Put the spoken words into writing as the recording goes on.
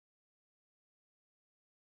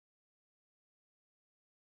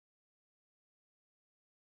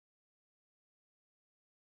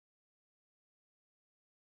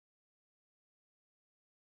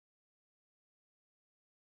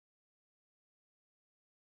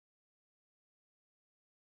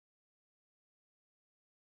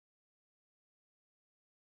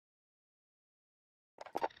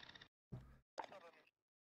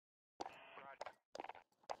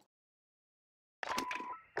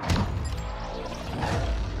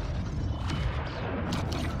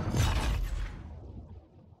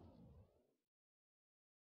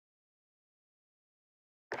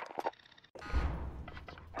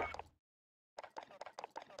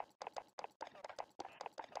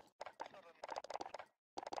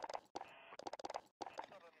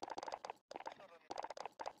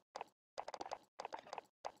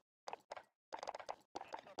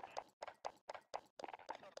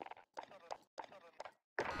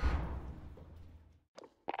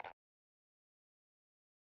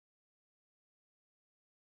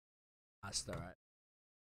fast, alright.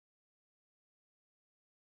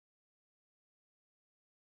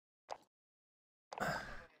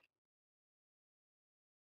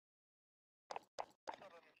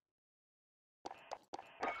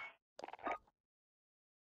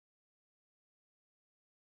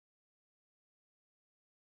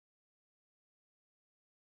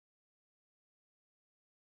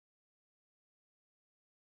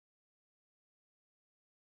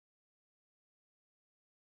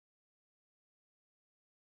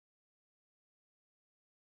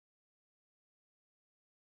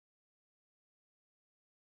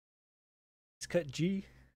 Let's cut G.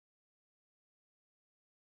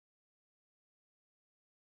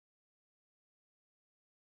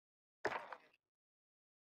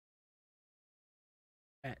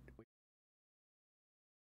 At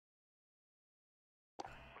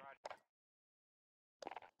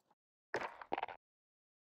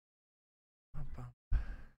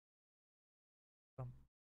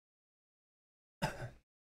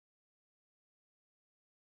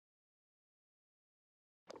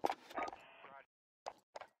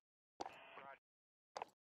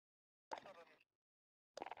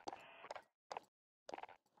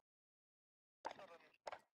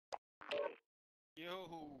Yo,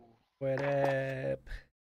 What up?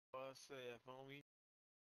 what's up, homie?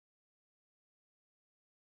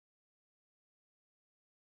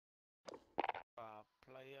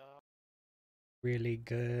 Player. Really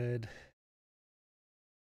good.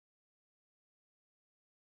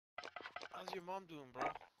 How's your mom doing, bro?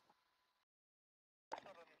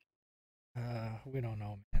 We don't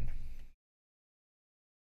know, man.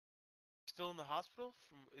 Still in the hospital?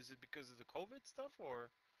 Is it because of the COVID stuff or?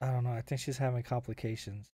 I don't know. I think she's having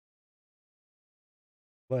complications.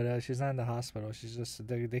 But she's not in the hospital. She's just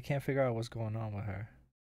they can't figure out what's going on with her.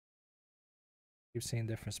 Keep seeing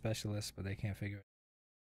different specialists, but they can't figure it.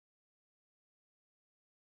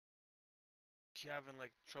 She having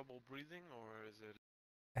like trouble breathing or is it?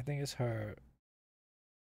 I think it's her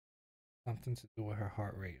something to do with her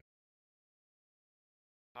heart rate.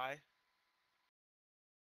 High?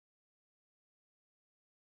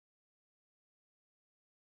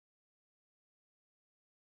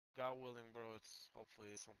 God willing, bro. Hopefully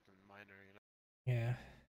it's something minor, you know. Yeah.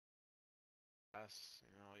 That's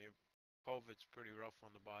your COVID's pretty rough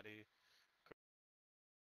on the body.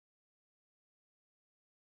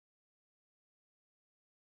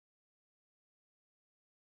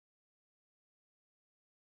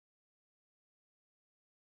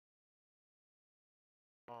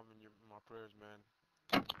 Mom and my prayers,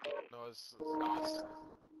 man. No, it's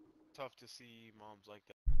tough to see moms like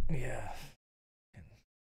that. Yeah.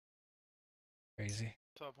 Crazy.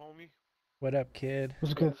 What's up, homie? What up, kid?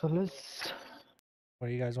 What's good, fellas? What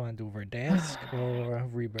do you guys want to do? Verdansk or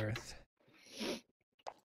Rebirth?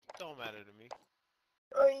 Don't matter to me.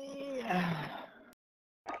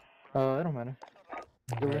 It don't matter.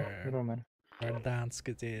 It don't matter. Verdansk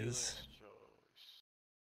it is.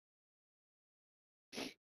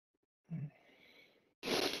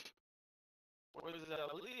 Where's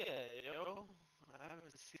Aaliyah, yo? I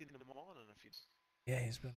haven't seen him on in a few. Yeah,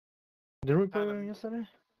 he's been. Did we play with him yesterday?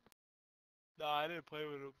 No, I didn't play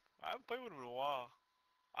with him. I haven't played with him in a while.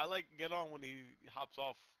 I like get on when he hops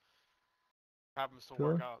off. Happens to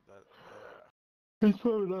work out that. He's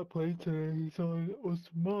probably not playing today. He's on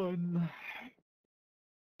Osman.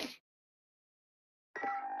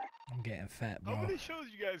 I'm getting fat, bro. How many shows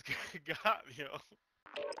you guys got, yo?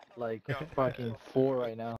 Like fucking 4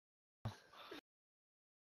 right now.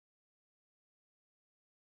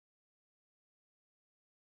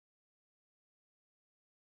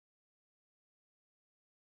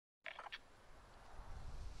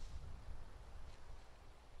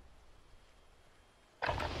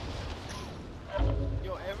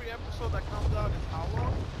 Yo, every episode that comes out is how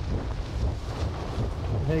long?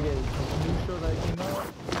 Nigga, the new show that came out.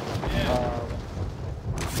 Yeah.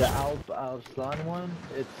 The Al-Aslan one.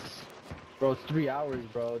 Bro, it's 3 hours,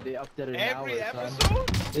 bro. They upped it an hour. Every son. episode?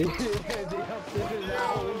 they upped it an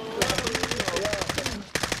hour.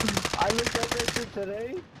 I looked at that shit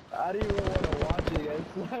today. I didn't even want to watch it.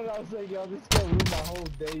 I was like, yo, this is gonna ruin my whole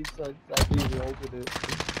day, so I didn't even open it.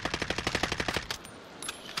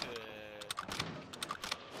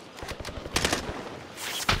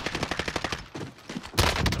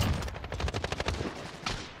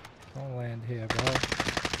 Don't land here, bro.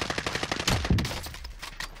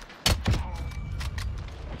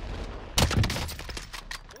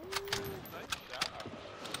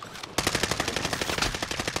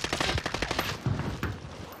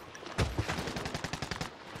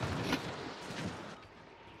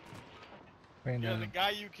 Right Yeah, now. the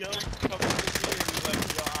guy you killed comes to me and he's like,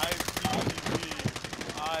 yo,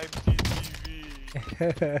 I'm TTV.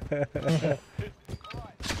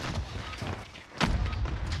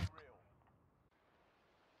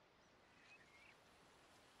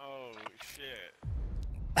 Oh, shit.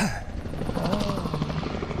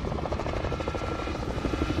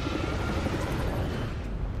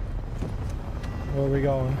 Where are we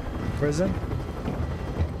going? Prison?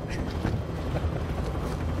 You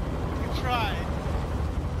can try.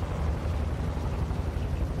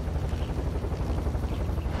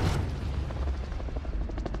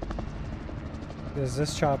 There's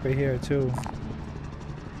this chopper here too.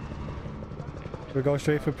 We go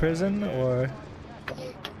straight for prison or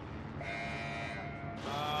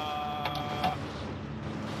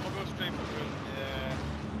We'll go straight for prison, yeah.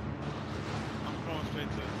 I'm going straight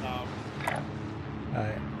to the top.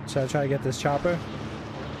 alright. Should I try to get this chopper?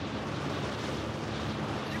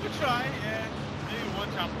 You can try, yeah. Maybe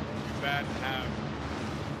one chopper would be bad to have.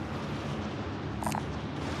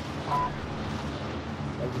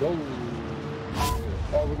 Let's go.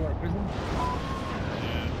 Oh, we're going to prison?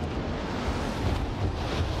 Yeah.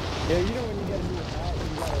 Yeah, you know when you get a new hat, you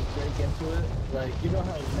gotta break into it. Like, you know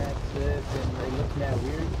how it's mad stiff and it looks mad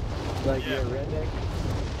weird? Like, Yeah. you're a redneck.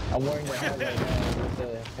 I'm wearing the hat right now with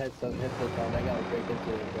the headset on. I gotta break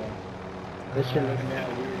into it, bro. This shit looks mad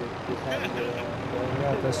weird. Just having the, We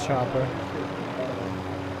got this chopper. Shit,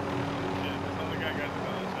 this other guy got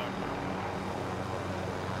another chopper.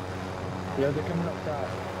 Yeah, they're coming up top.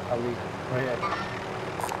 Ali. Right here.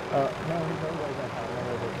 No, he's always on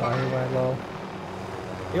top. Oh, he went low.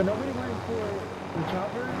 Yo, nobody went for the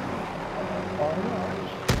chopper? Oh, no.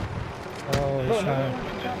 Oh, he's No, nobody trying. went for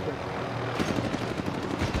the chopper.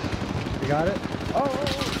 You got it? Oh.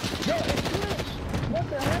 Yo, it's glitch. What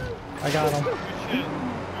the hell? I got him. Good shit.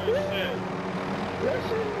 Good shit. That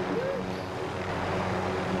shit is glitch.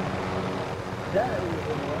 That is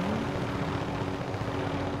annoying.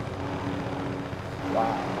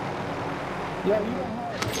 Wow. Yo, you don't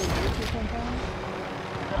have a glitch sometimes?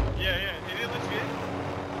 Yeah, he didn't let you in?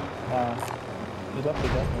 Nah. He's up to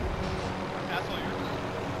definitely. That's all yours.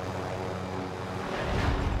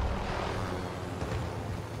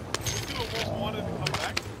 These two almost wanted to come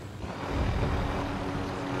back.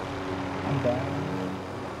 I'm down.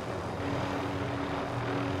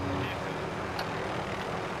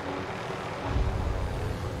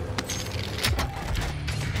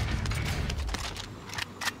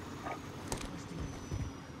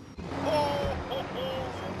 Oh,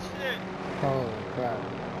 shit. Oh, crap.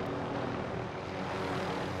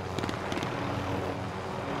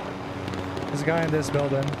 There's a guy in this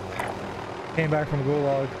building. Came back from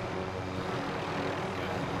Gulag.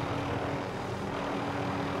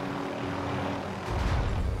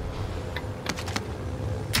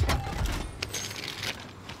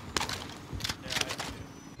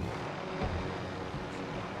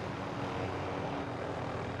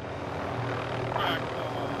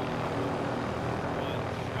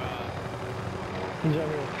 He's right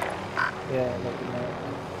here. Yeah, looking at.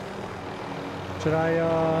 Should I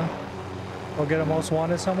go get a most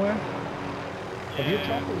wanted somewhere? If your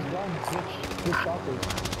chopper's done, switch choppers.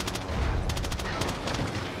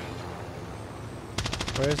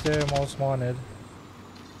 Where's their most wanted?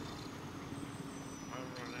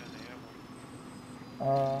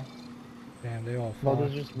 Damn, they all No, fought.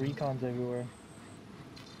 there's just recons everywhere.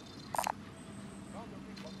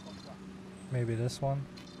 Maybe this one?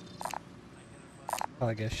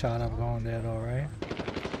 Probably get shot up going there though, right?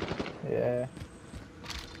 Yeah.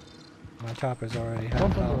 My chopper's already half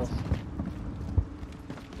One's under us. health.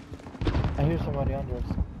 I hear somebody under us.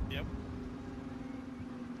 Yep.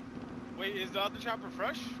 Wait, is the other chopper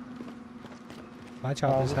fresh? My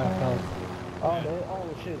chopper's half health. Oh,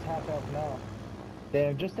 oh shit, it's half health now.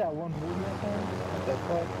 Damn, just that one movement thing? What the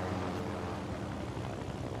fuck?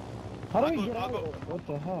 How do we get out of it? What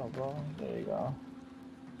the hell, bro? There you go.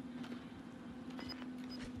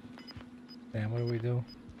 Damn, what do we do?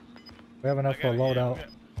 We have enough for a loadout.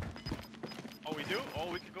 Oh, we do? Oh,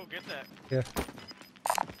 we could go get that. Yeah.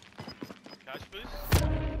 Cash, please?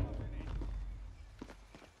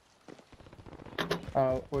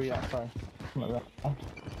 Where you at? Sorry. My bad. Thank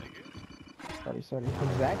you. Sorry.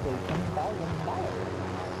 Exactly, $10,000.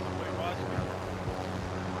 Wait, watch.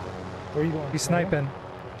 Where are you going? He's sniping.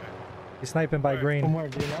 He's sniping by Where? green. From where,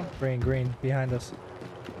 do you know? Green, behind us.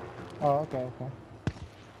 Oh, okay.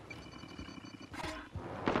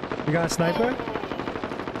 You got a sniper? Oh,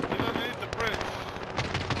 he's underneath the bridge.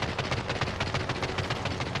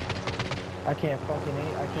 I can't fucking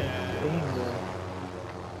aim. I can't aim, bro.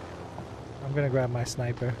 I'm gonna grab my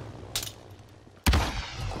sniper.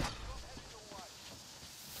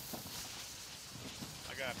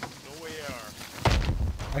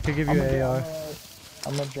 I could give you AR.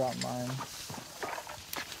 I'm gonna drop mine.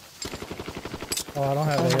 Oh, I don't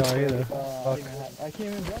have AR either. I Fuck. can't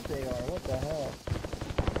even drop the AR. What the hell?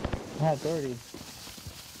 I had 30.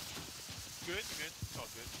 Good, good. It's all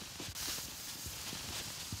good.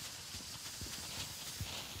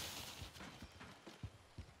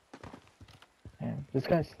 Damn, this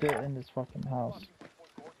guy's still in this fucking house.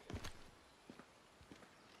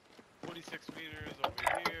 46 meters over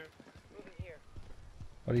here.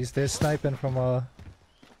 But they're sniping from they're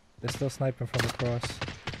still sniping from across.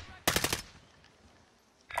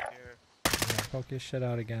 Here. Yeah, poke your shit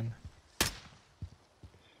out again.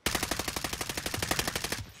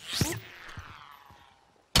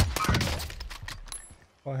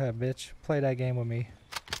 Go ahead, bitch. Play that game with me.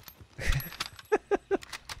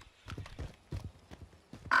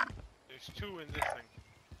 There's two in this thing.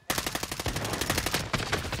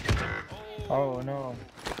 Oh no.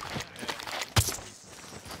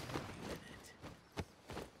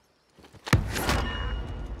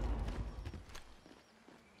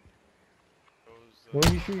 Where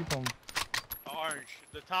are you shooting from? Orange.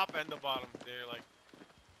 The top and the bottom. They're like.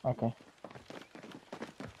 Okay.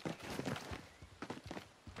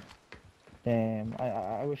 Damn,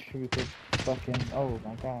 I wish we could fucking. Oh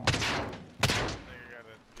my god. I think I got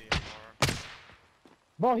a DMR.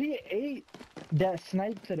 Bro, he ate that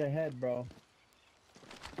snipe to the head, bro.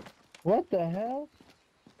 What the hell?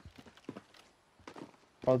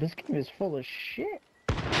 Oh, this game is full of shit.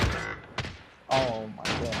 Oh my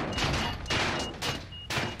god.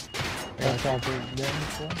 I gotta jump in there,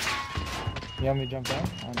 so. You want me to jump down?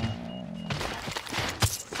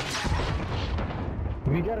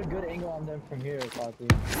 We got a good angle on them from here,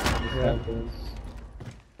 Fatih. Yeah.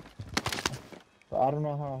 But I don't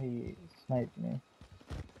know how he sniped me.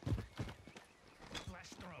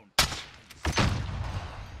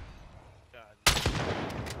 God.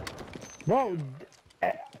 Bro,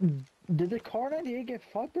 did the car 98 get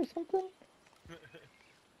fucked or something?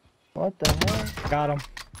 What the hell? Got him.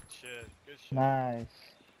 Shit. Good shit. Nice.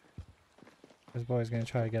 This boy's gonna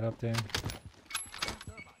try to get up there.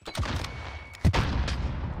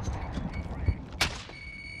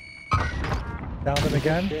 Downed him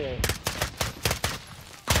again. Shit.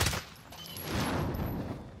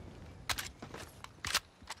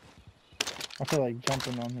 I feel like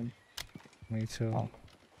jumping on him. Me too. Oh.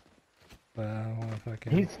 But I don't wanna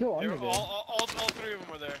fucking. He's still They under were there. all three of them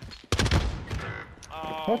were there.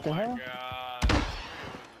 Oh What the my hell? god.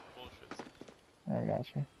 Bullshit. I got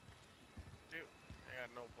you. Dude, I got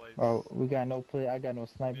no plates. Oh, we got no play. I got no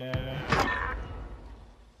sniper right now. Yeah.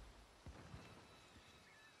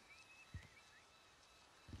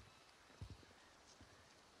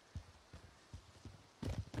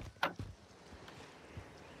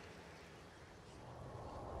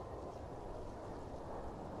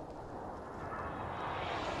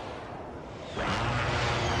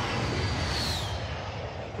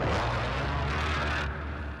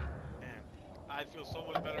 I'd feel so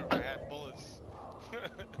much better if I had bullets.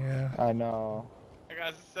 Yeah. I know. I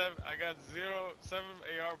got 7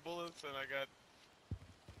 AR bullets, and I got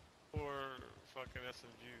 4 fucking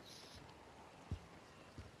SMGs.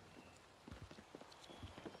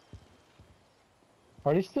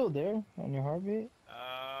 Are they still there on your heartbeat?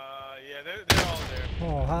 Yeah, they're all there.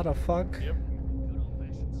 Oh, how the fuck? Yep.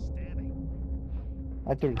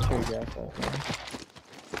 I threw the tear gas at them.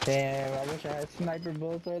 Damn, I wish I had sniper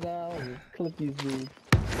bullets right now. I would just clip these dudes.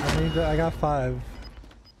 How many I got 5.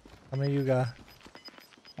 How many you got?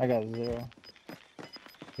 I got 0.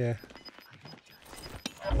 Yeah.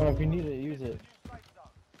 Well, if you need it, use it.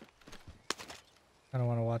 I don't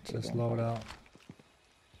wanna watch this loadout.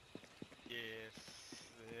 Yes.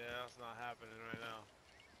 Yeah, that's not happening right now.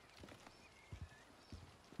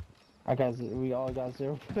 We all got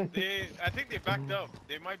 0. I think they backed up.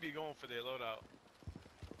 They might be going for their loadout.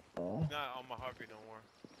 Not on my heartbeat no more.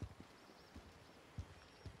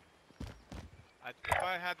 If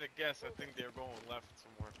I had to guess, I think they're going left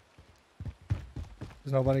somewhere.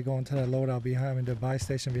 There's nobody going to that loadout behind the buy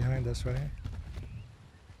station behind us, right?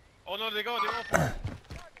 Oh no, they go for it.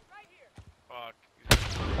 Fuck.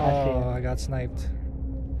 Oh, I got sniped.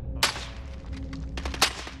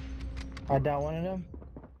 I down one of them.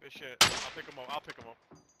 Good shit. I'll pick him up.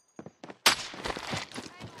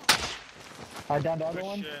 I down the other Good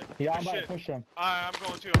one. shit. Yeah, I'm Good about to shit. push him. I'm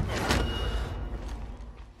going too. I'm going.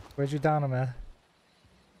 Where'd you down him at?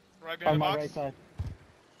 Right On behind the my box. right side.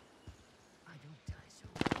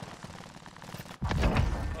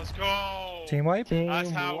 Let's go. Team wipe? That's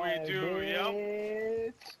how we do, yep.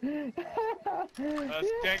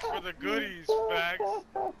 Thanks for the goodies, Fags.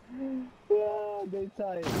 Yeah. Oh, they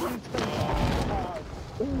tied.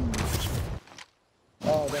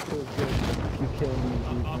 Oh, that feels good. You killed me,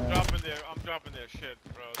 dude, I'm man. dropping their shit,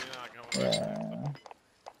 bro. They're not coming back.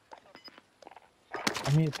 Yeah. I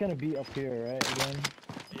mean, it's gonna be up here, right? Again.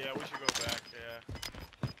 Yeah, we should go back. Yeah.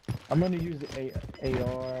 I'm gonna use the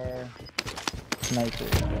AR sniper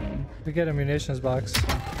again. We get a munitions box.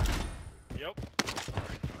 Yep.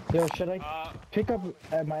 Yo, should I Uh, pick up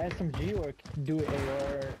my SMG or do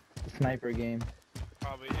AR sniper game?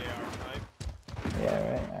 probably AR snipe.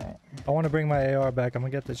 Yeah, right. I want to bring my AR back. I'm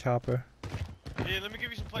gonna get the chopper. Yeah, let me give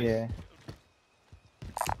you some places. Yeah.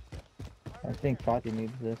 I think Fatih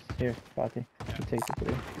needs this. Here, Fatih. You take the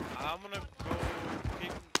 3. I'm gonna go.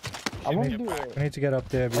 Keep, I want to get do back. it. I need to get up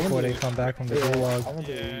there before they come back from the I gulag. want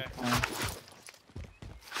to do Yeah.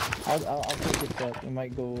 it. I'll take this up. It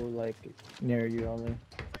might go like near you, Ali.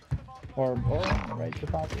 Or right to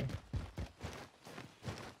Fatih.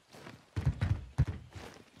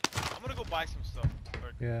 I'm gonna go buy some stuff.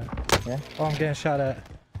 Yeah. Yeah. Oh, I'm getting shot at.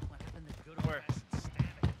 Where?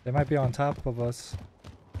 They might be on top of us.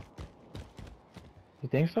 You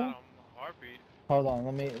think so? Heartbeat. Hold on.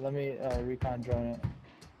 Let me recon drone it.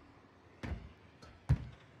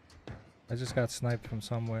 I just got sniped from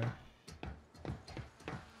somewhere.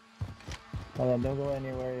 Hold on. Don't go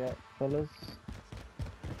anywhere yet, fellas.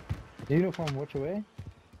 The uniform which way?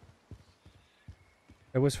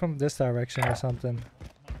 It was from this direction or something.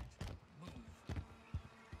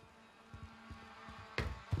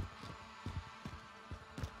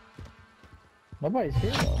 Nobody's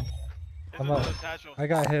here though. There's I'm up. another satchel. I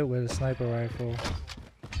got hit with a sniper rifle.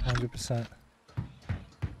 100%. Satchel in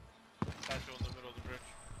the middle of the bridge.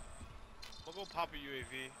 We'll go pop a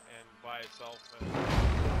UAV and by itself.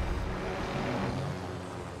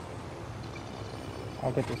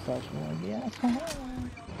 I'll get this satchel. Yes.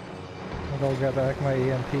 I'll go get back my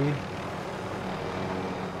EMP.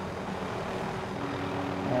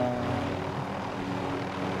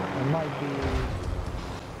 It might be.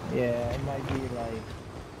 Yeah, it might be like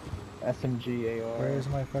SMG AR. Where is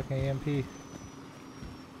my fucking EMP?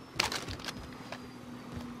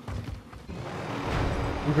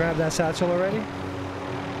 You grabbed that satchel already?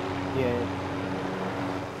 Yeah.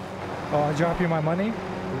 Oh, I'll drop you my money?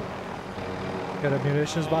 Got a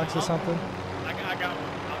munitions box or something? I got one.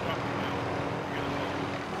 I'll drop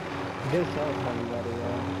you This out probably got it.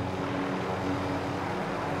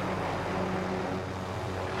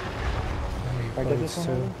 I need I get this bullets one.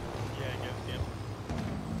 too. Already? Yeah,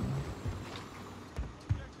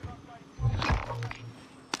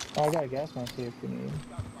 Oh, I got a gas mask here if you need.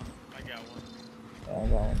 I got one. Yeah, I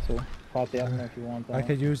got one too. Fatih, I don't know if you want that. I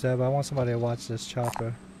could use that, but I want somebody to watch this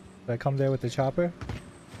chopper. Should I come there with the chopper?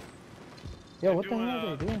 Yo, what the doing, hell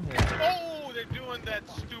are they doing here? Oh, they're doing that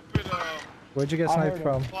stupid Where'd you get I sniped heard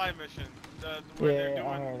from? fly mission. Where they're Yeah,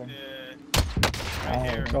 I doing, heard 'em. right I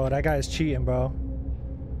here. heard 'em. Oh, that guy's cheating, bro.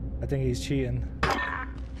 I think he's cheating. I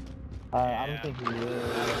Yeah. don't think he I don't is. think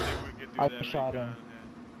we could do I that shot recon, him.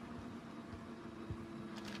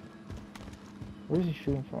 Where's he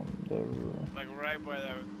shooting from? The Yeah. Like right by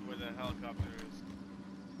where the helicopter is.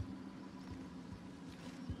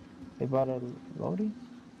 they bought a loadie?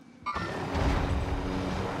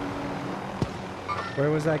 Where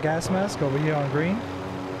was that gas mask? Over here on green? It was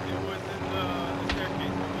in the staircase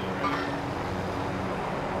over there, right?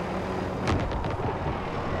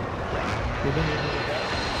 You think you need that?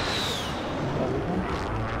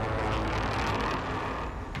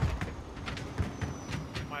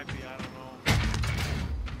 Might be, I don't know.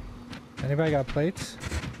 Anybody got plates?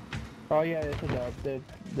 Oh yeah, it's a dog.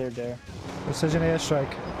 They're there. Precision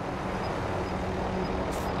airstrike.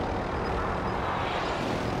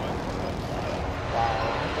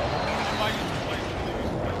 I might use the place.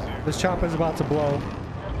 Use the place here. This chopper's about to blow.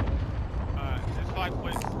 There's 5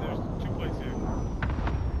 places. There's 2 places here.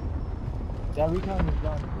 That recon is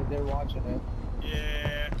done. They're watching it.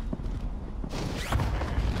 Yeah.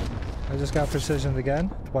 I just got precisioned again.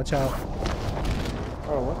 Watch out.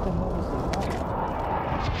 Oh, what the hell is this?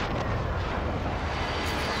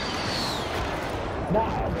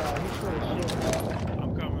 Nah, bro, he's full of shit, bro.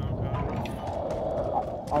 I'm coming.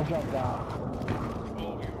 I'll jump down.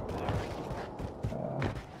 Oh, you're over there.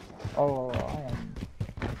 Oh, I am.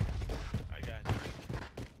 I got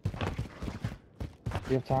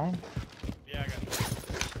You have time? you. Yeah, I got you.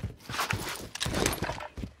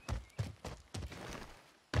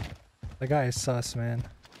 The guy is sus, man.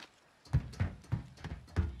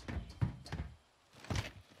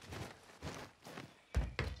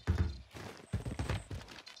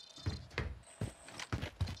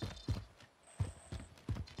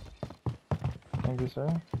 Thank you,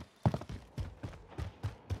 sir.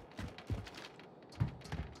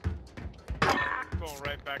 going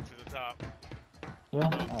right back to the top. Yeah?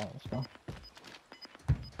 Alright, let's go.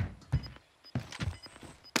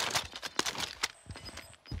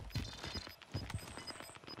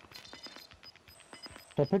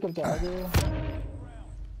 Should I pick up the other?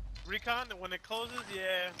 Recon, when it closes,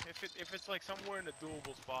 yeah. If it's like somewhere in a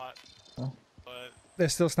doable spot. Oh. But They're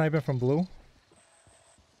still sniping from blue.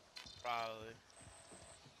 probably.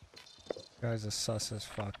 Guys are sus as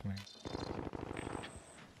fuck, man.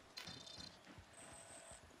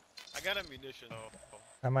 I got ammunition though.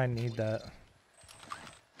 I might need that.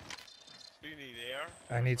 Do you need air?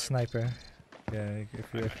 I need sniper. Yeah,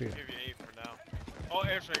 if I you can give you 8 for now. Oh,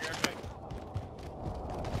 airstrike, airstrike.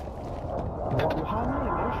 How many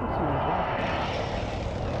airstrikes do you Back.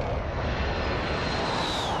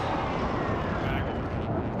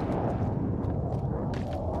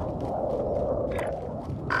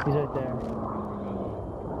 He's right there.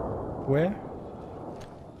 where?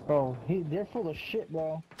 Bro, they're full of shit,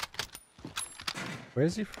 bro. Where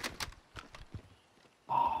is he?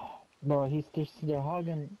 Bro, they're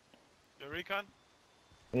hogging. The recon?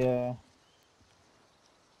 Yeah.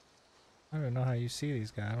 I don't know how you see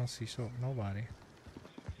these guys. I don't see nobody.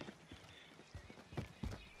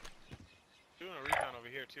 Doing a recon over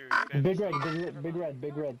here too. He's standing Big still. red, big red,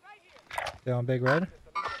 big red. They're on big red?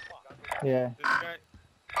 Yeah. This guy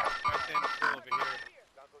standing still over here.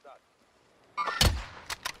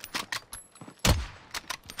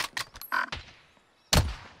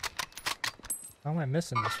 How am I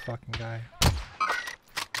missing this fucking guy?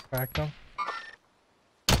 Cracked him.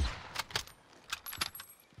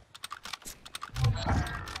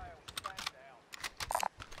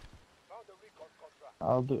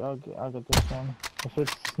 I'll get this one. If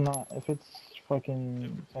it's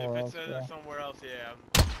fucking If somewhere it's else, yeah. somewhere else,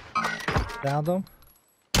 yeah. Downed him.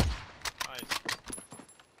 Nice.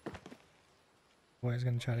 Boy's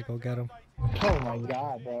gonna try to go get him. Oh my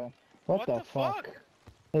god, bro. What the fuck?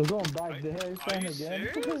 It's going back Are- there, are trying you again.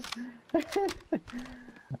 serious?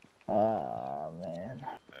 Ah, man.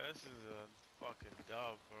 This is a fucking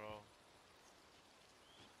dub, bro.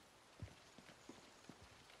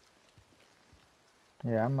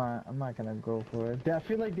 Yeah, I'm not gonna go for it. I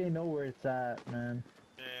feel like they know where it's at, man.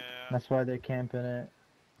 Yeah. That's why they're camping it.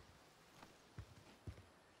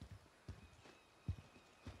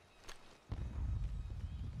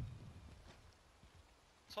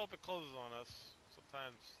 Let's hope it closes on us.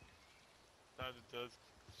 Sometimes it does.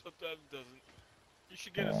 Sometimes it doesn't. You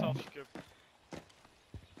should get a Yeah. self-skip.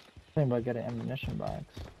 Think about getting ammunition box.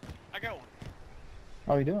 I got one.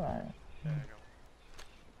 Oh, you doing alright? Yeah, I got one.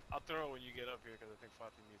 I'll throw it when you get up here because I think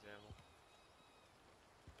Fatih needs ammo.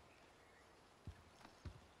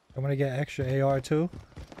 I'm gonna get extra AR too.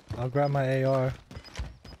 I'll grab my AR.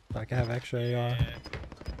 So I can have extra AR. Yeah.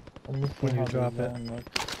 Let me see When you how the drop it. zone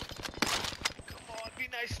looks. Come on, be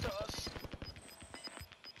nice to us.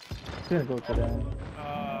 It's gonna go to them.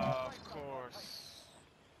 Of course.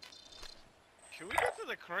 Should we get to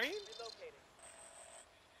the crane?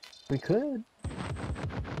 We could.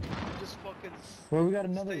 Just fucking. Well, we got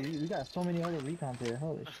another. We got so many other recons here.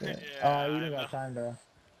 Holy shit. Yeah, We I don't know. got time though.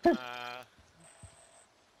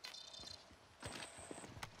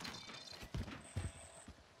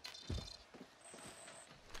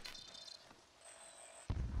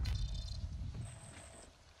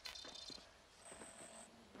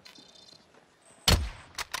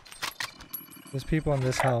 There's people in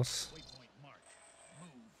this house.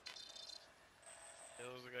 Yeah,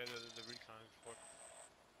 those are the guys that did the recon before.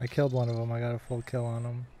 I killed one of them. I got a full kill on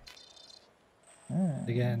them.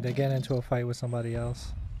 They get into a fight with somebody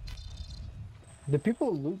else. Did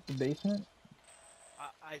people loot the basement?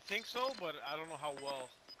 I think so, but I don't know how well.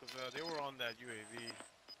 Because they were on that UAV.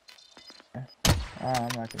 I'm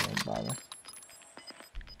not gonna bother.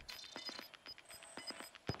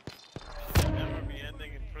 Should never be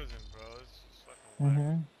ending in prison, bro. It's just fucking whack.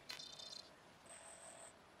 Mm-hmm.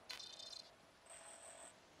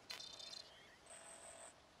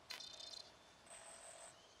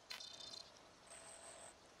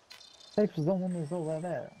 Safe zone one is over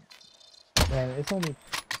there. Man, it's only.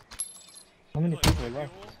 How many Like, people like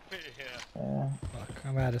left? Yeah. Yeah. Fuck,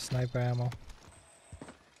 I'm out of sniper ammo.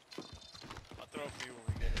 I'll throw it for you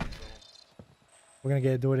when we get in the zone. We're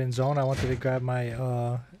gonna do it in zone. I wanted to grab my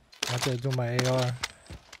I wanted to do my AR.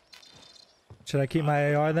 Should I keep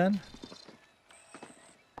my AR then?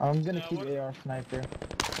 I'm gonna Yeah, keep what- AR sniper.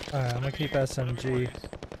 Alright, I'm gonna keep Whatever you SMG. want.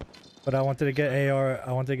 But I wanted to get AR.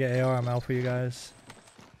 I wanted to get AR ammo for you guys.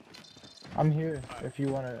 I'm here if you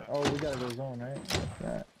wanna. Oh, we gotta go zone, right?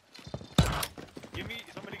 Yeah.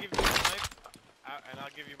 Somebody give me a knife, and I'll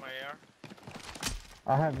give you my AR.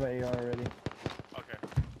 I have the AR already. Okay.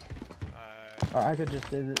 Or I could just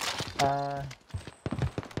do it.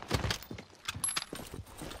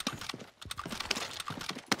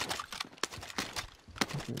 Alright,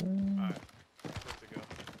 good to go.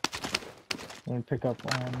 Let me pick up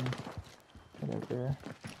on right there.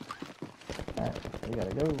 Alright, we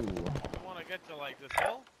gotta go. I wanna get to like this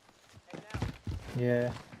hill.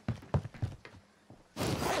 Yeah.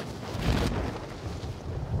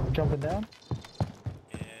 We're jumping down?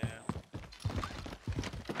 Yeah.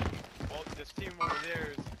 Well, this team over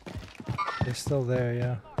there is. They're still there,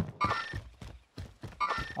 yeah.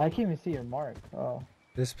 I can't even see your mark. Oh.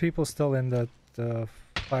 There's people still in the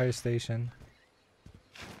fire station.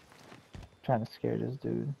 Trying to scare this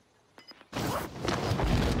dude. You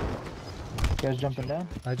guys jumping down?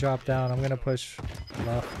 I dropped down. I'm gonna push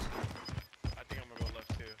left. I think I'm gonna go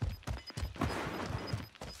left too.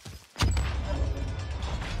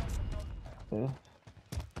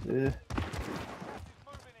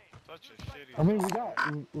 Such a shitty. I mean,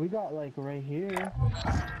 we got like right here.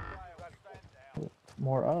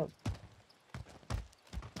 More up,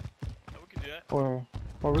 No, we can do that. or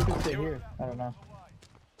we could stay here. I don't know.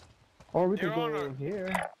 Or we could You're on go our-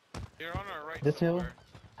 here. You're on our right. This hill? somewhere.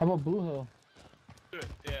 How about Blue Hill? Do it.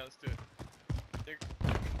 Yeah, let's do it.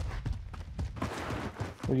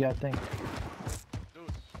 What do you guys think? Do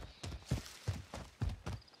it.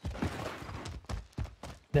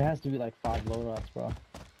 There has to be like 5 loadouts, bro.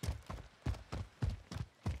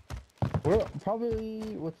 We're probably,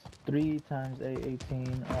 what's 3 times 8,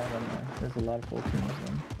 18? I don't know. There's a lot of 14s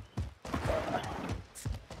in.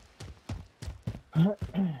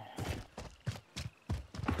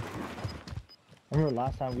 I remember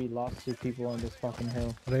last time we lost 2 people on this fucking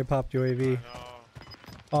hill. They popped UAV. No.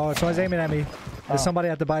 Oh, someone's aiming at me. There's Oh, somebody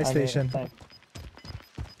at the buy okay, station. thanks.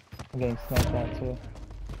 I'm getting sniped at too.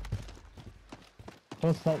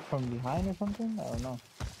 Someone sniped from behind or something? I don't know.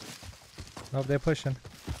 Nope, they're pushing.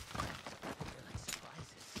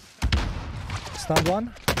 Stunned one.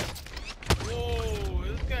 Whoa,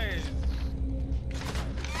 this guy is.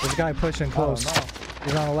 There's a guy pushing close. Oh, no.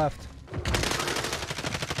 He's on the left.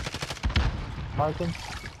 Mark him.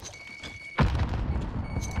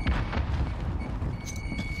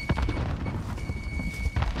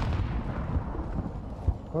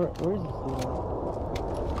 Where is this dude at?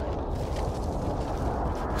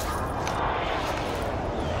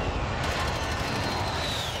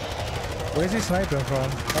 Where's he sniping from? Right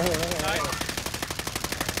here, right here, right Nice. here.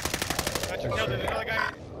 Got you killed. There's another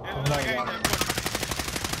guy. There's another guy in that bush.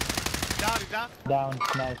 Down, he's down. Down,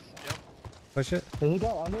 nice. Push it. Does he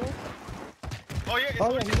go under it? Oh yeah, it's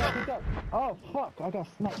Oh yeah, pushing he got up. picked up. Oh fuck, I got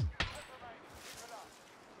sniped.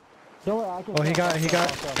 Don't worry, I can. Oh, he got- Yeah, He start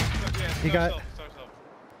got- yourself, start yourself.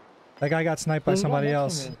 That guy got sniped by There's a guy somebody next to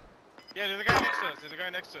else. me. Yeah, there's a guy next to us. There's a guy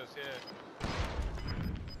next to us. Yeah.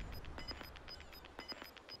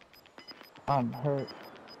 I'm hurt.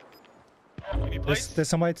 Any plates? There's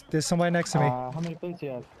somebody next to me. How many plates do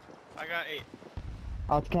you have? I got 8.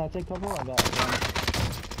 Can I take a couple? I got one.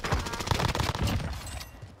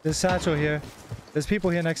 There's Satchel here. There's people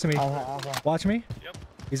here next to me. I'll Watch me. Yep.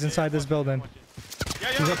 He's inside this building. Yeah,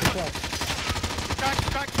 He's yeah. at the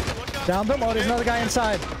truck. Downed him. Oh, there's another guy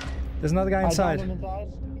inside. There's another guy I downed inside. him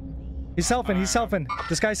inside. He's selfing. He's selfing.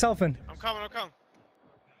 This guy's selfing. I'm coming.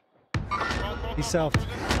 He selfed.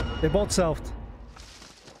 They both selfed.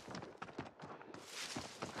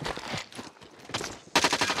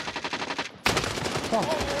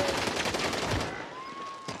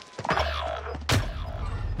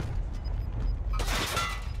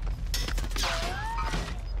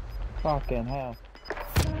 Fucking hell.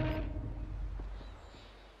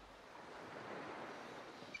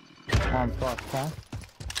 I'm fucked, huh?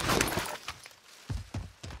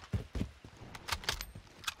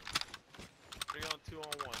 3 on 2 on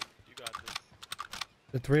 1. You got this.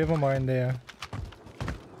 The 3 of them are in there.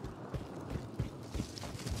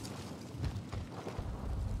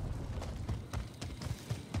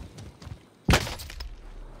 Bro,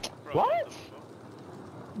 What? the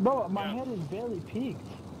fuck? Bro, my Yeah. head is barely peaked.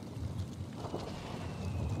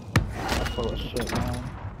 That's full of shit, man.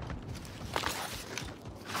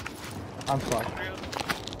 I'm fucked. 3 on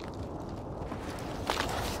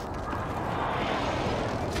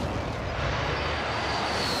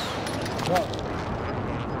Bro.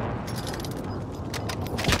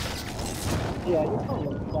 Yeah, you're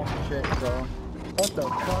full of fucking shit, bro. What the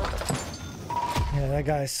fuck? Yeah, that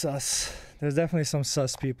guy's sus. There's definitely some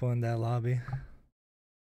sus people in that lobby.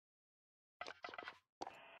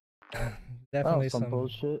 That Definitely was some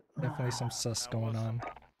bullshit. definitely some sus going on.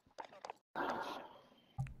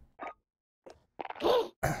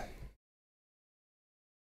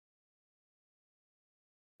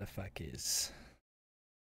 The motherfuckers.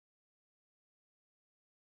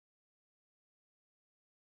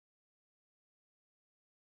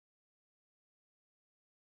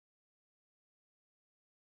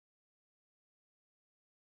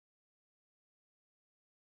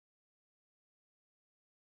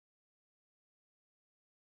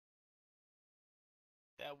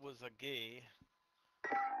 That was a gay.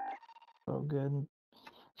 So good.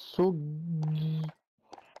 So good.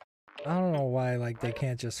 I don't know why like they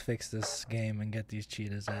can't just fix this game and get these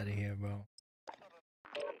cheaters out of here, bro.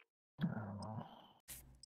 I don't know.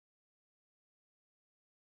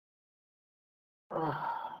 Ugh.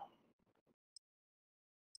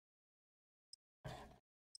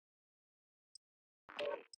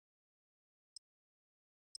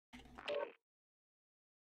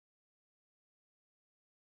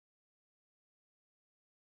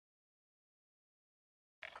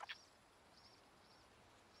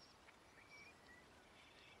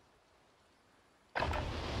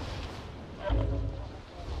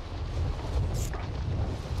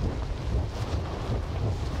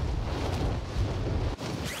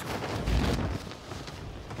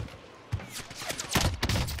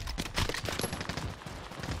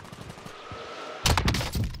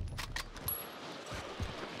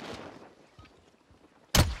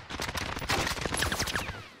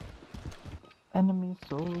 Enemy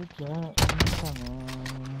soldier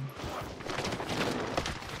incoming.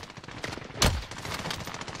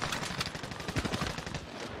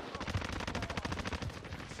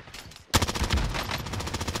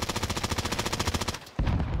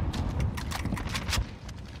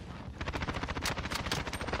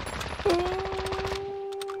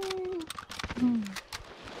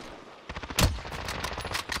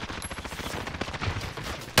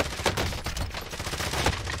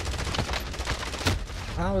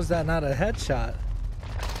 How is that not a headshot?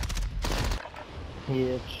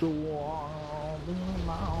 It's all the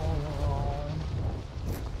mountain.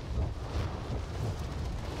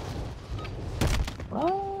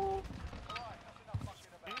 What?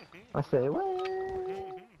 I say what?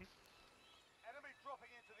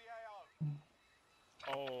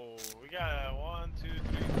 Oh, we got 1, 2,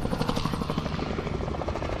 3.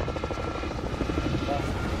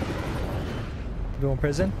 Doing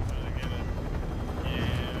prison?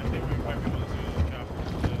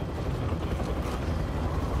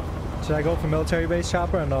 Should I go for military base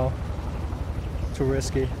chopper or no? Too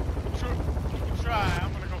risky. You can try.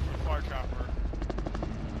 I'm gonna go for far chopper.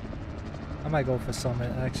 I might go for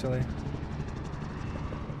summit actually.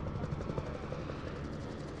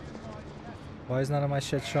 Why is none of my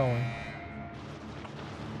shit showing?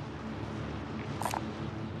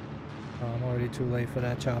 Oh, I'm already too late for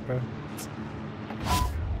that chopper.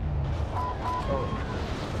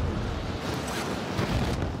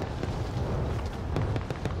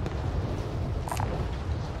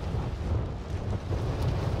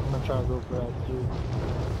 I'm gonna try to go for that too.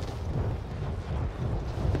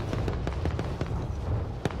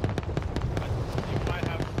 You might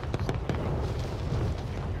have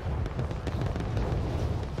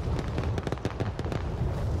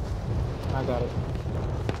I got it.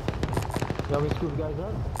 You want me to scoop you guys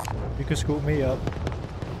up? You can scoop me up.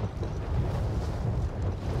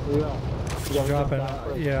 Where you at? You got me Dropping, down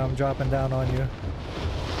first. yeah, I'm dropping down on you.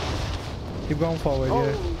 Keep going forward, Oh,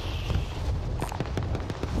 yeah.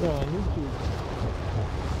 yeah, on YouTube.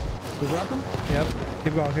 You drop him? Yep.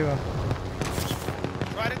 Keep going, keep going.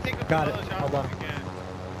 try to take a Got it. chopper Hold on. if you can.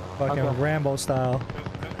 Fucking Okay. Rambo style.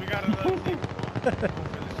 Cause we got another team. Go for the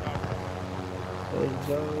chopper. Let's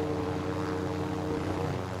go.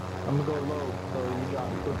 I'm gonna go low, so you drop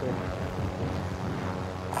me quicker.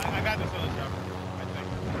 I got this other chopper, I think.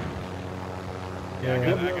 Yeah, I yeah.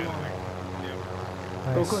 got it. Yep. Yep.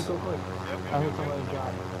 Go Nice. quick, go quick. Yep, I heard somebody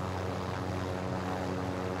drop.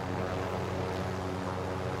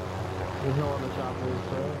 There's no other choppers,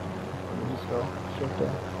 so let me just go straight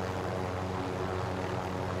there.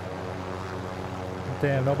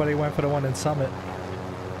 Damn, nobody went for the one in Summit.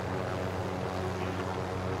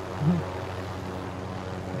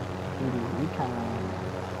 Duty recon.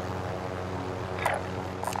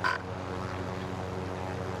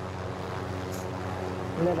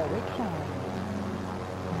 Little recon.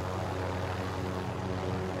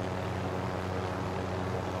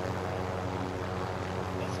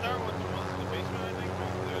 Let's start with the ones in the basement, I think.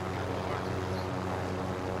 Because they're the hard ones.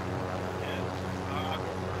 And I'll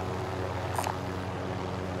go first.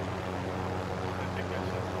 I think that's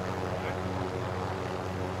it.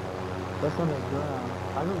 That's on the ground.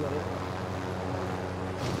 I can get it.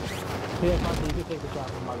 Yeah, Monty, you can take the shot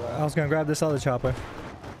from my I guy. was gonna grab this other chopper.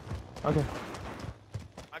 Okay.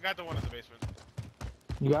 I got the one in the basement.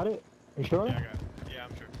 You got it? You sure? Yeah, I got it. Yeah,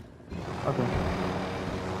 I'm sure. Okay.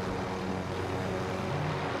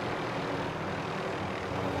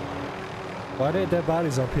 Why are there dead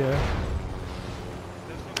bodies up here?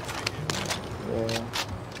 This one's Yeah.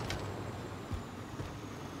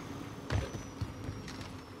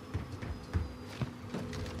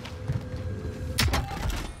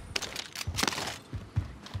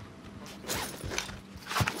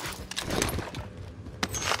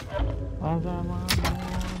 I got one more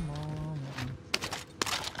moment.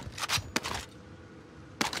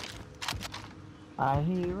 I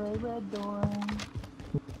hear a red door,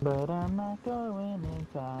 but I'm not going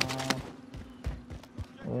inside.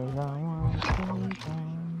 There's no one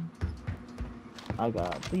sleeping. I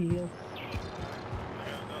got this. I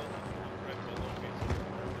got another Red Bull location.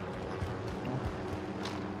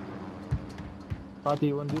 Fatih,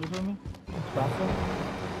 you wanna do this for me? It's faster.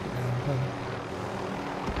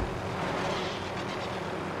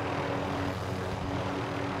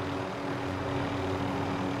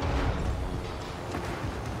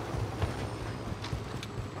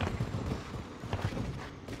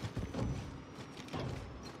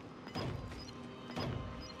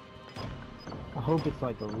 I hope it's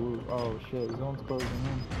like a roof. Oh shit, zone's closing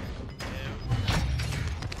in. Yeah.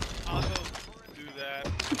 I'll go do that.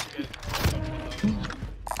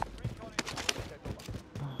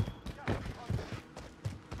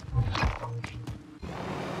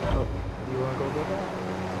 Oh, you wanna go get that?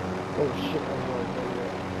 Oh shit, I'm going to go get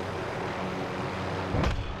it.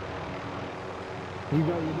 You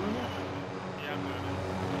doing it? Yeah, I'm doing it.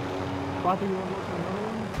 Fatih, you wanna go to another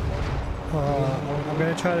one? I'm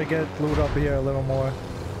gonna try to get loot up here a little more.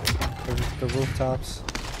 The rooftops.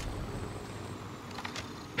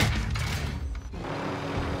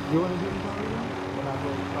 You wanna do this already? When I go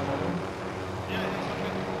find that one? Yeah, yeah,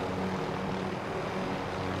 something.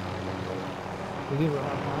 You think we'll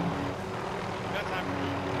have time? We got time for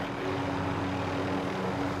it.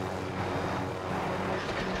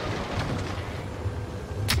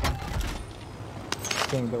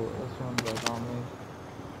 I think this one's like on me.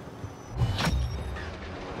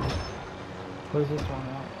 Where's this one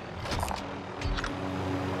at?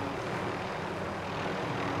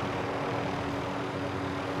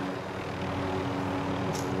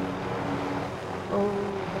 Oh,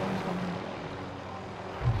 that coming.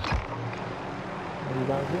 Are you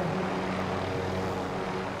guys here?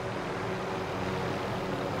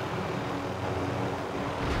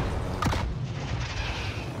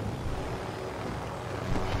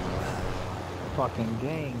 Fucking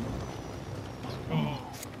gang.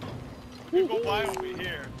 You go by over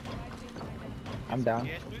here. I'm down.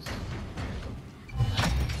 Yes, please.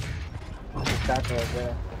 Just back right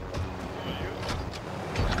there.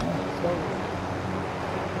 Let's go.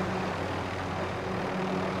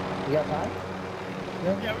 You got time?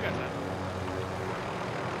 Yeah, we got time.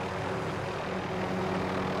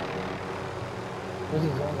 This is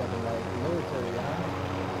zone looking like military, huh?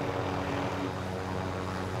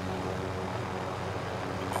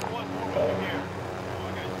 There's one more over here. Oh,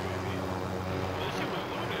 I got UAV. Oh, this shit was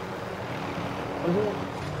loaded. Was it?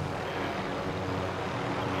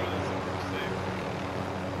 I'm sure this is safe.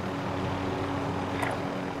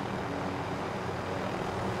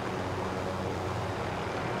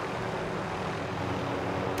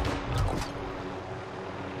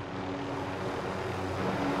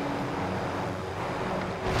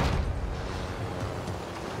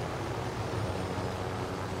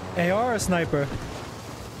 AR or sniper?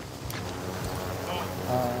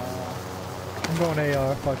 Oh, I'm going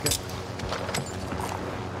AR, fuck it.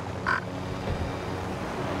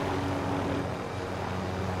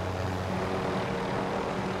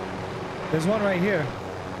 There's one right here.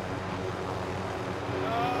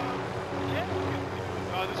 yeah.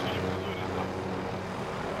 Oh, this one was looted.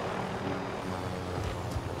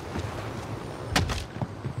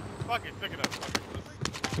 Fuck it, pick it up. Fuck it.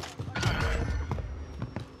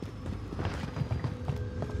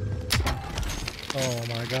 Oh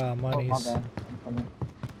my god, Oh, my monies. bad. I'm coming.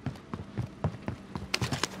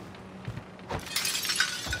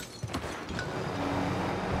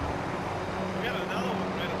 We got another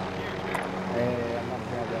one right up here. Hey, I'm gonna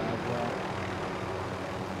grab that as well.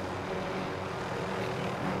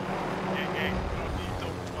 Gang, we don't need no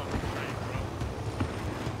fucking train,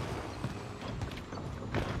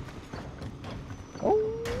 bro. Oh!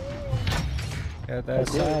 Got that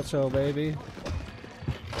That's it. satchel, baby.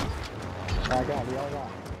 I got it, we all got.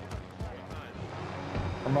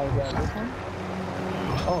 Somebody grab this one?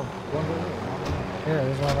 Oh, one over here. Yeah,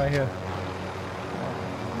 there's one right here.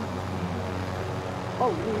 Oh,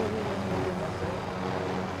 wait, that's it.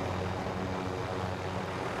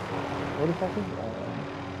 What the fuck is that?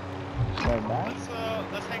 Right back?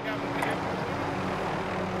 Let's hang out with the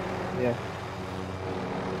Yeah.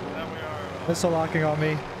 Then we are. Missile locking on me.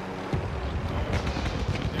 Yeah,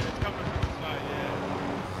 it's coming from the side.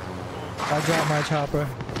 Yeah. I dropped my chopper.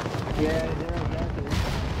 Yeah, they're exactly.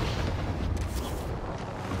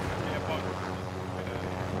 Yeah, fuck.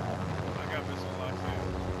 I got missile locks here.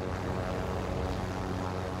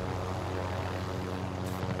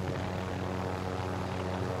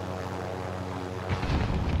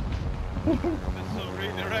 Missile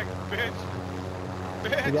redirect, bitch.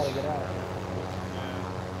 Bitch. You gotta get out.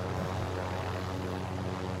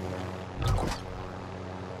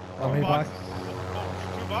 How many box?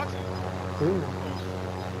 Oh, 2 boxes. Ooh.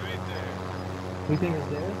 Right there. You think it's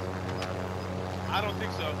theirs? I don't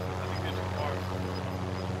think so. I think they're too far.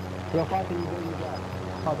 Yo, Fatih, you do your job.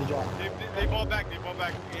 Fatih job. They ball back. They ball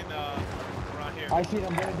back in around here. I see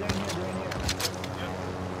them. They're in here. They're in here. Yep.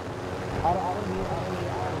 I don't need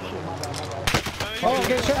shit. My bad. Oh, I'm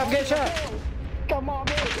getting shot. I'm getting shot. Come on,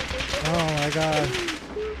 man. Oh my god.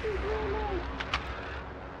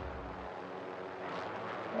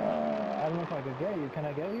 I don't know if I could get you. Can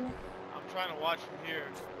I get you? I'm trying to watch from here.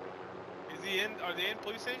 Is he in? Are they in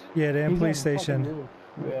police station? Yeah, they're in He's police on the fucking station. roof.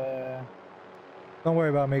 Yeah. Don't worry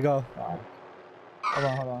about me. Go.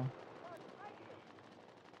 Hold on.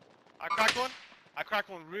 I cracked one. I cracked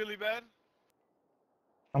one really bad.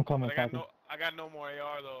 I'm coming, But Fatih. I got no more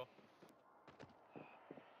AR though.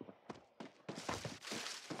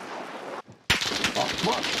 Oh,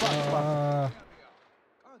 fuck.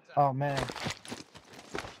 Oh, man.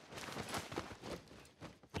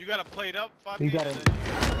 You gotta play it up, Fatih. You gotta- and then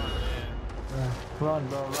you gotta run, Run,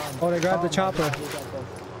 bro, run. Oh, they grabbed the my chopper. God, we got this.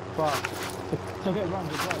 Fuck. It's okay, run,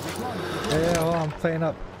 just run. Yeah, hold on. I'm playing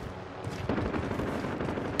up.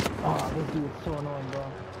 Oh, this dude's so annoying, bro.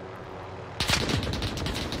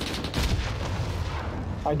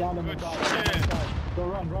 I downed him Good inside. shit. Go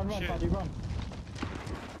run, Shit. Fatih, run.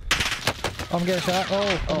 I'm getting shot.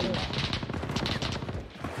 Oh,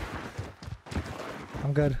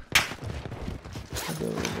 I'm good.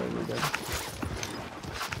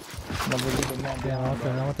 Damn,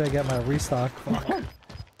 I want to get my restock. Fuck.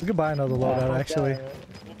 We could buy another loadout actually.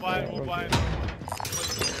 We'll buy it. We'll buy it.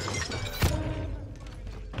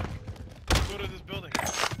 Go to this building. I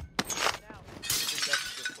think that's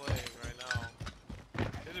the display right now.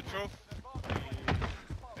 There's a trophy.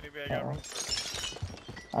 Anybody got room?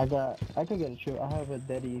 I could get a true. I have a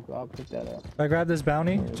dead eagle. I'll pick that up. Can I grab this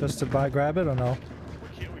bounty just to grab it or no?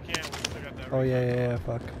 We can't. We still got that. Oh yeah,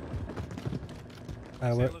 fuck.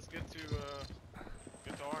 Alright, Let's get to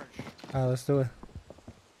orange. let's do it.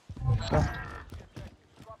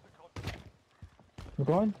 You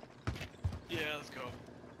going? Yeah, let's go.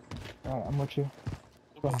 Alright, I'm with you.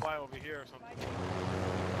 We'll go fly over here or something.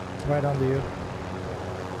 Right under you.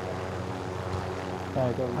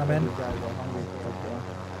 Alright, go. I'm in. You guys are hungry. Let's go.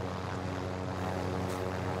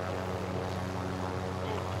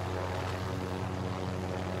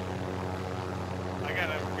 I got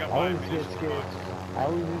I always get scared. I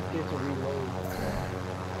always get scared to reload.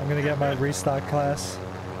 I'm gonna get my restock class.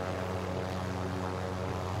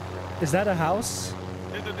 Is that a house?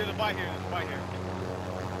 There's a buy here. There's a buy here.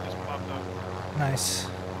 Just popped up. Nice.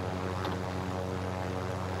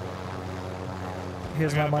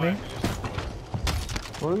 Here's I my gotta money. buy it.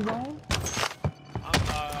 Where are you going?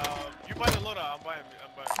 You buy the loadout. I'm buying.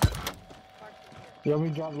 You want me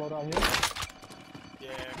to drop load out here? Yeah,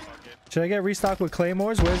 fuck it. Should I get restock with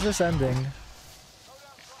claymores? Where's this ending?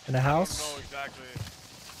 In the I house? don't know exactly.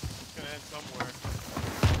 It's gonna end somewhere.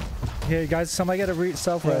 Here, guys, somebody get a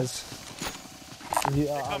self-res.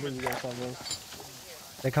 Yeah, I'll give you guys some of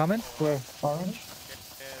this. They coming? Where? Orange?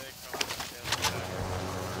 Yeah, they come.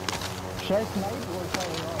 Should I snipe or try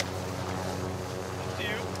it out? Up to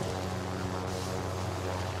you.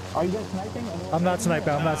 Are you guys sniping? I'm not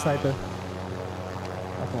sniping. I'm not sniping.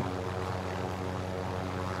 Okay.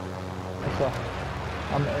 What's up?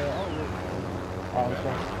 I'm oh, what's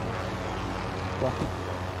up? What?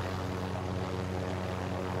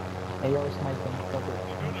 Hey, you're sniping. Fuck it.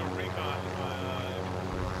 I'm doing a recon.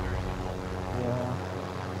 Yeah.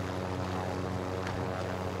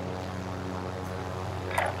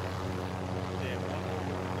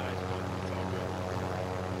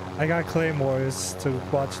 I got claymores to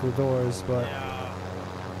watch the doors, but Yeah.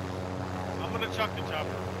 I'm gonna chuck the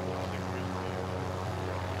chopper.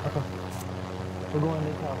 okay. We're going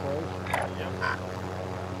this house, right? Yep.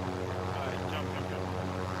 Jump.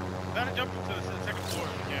 Gotta jump into the second floor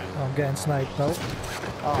if you can. I'm getting sniped. Nope.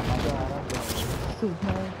 Oh my god, I'm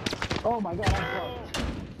dead. Oh my god, I'm fucked.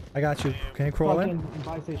 I got you. Can you crawl in?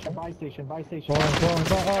 Buy station. Crawl in.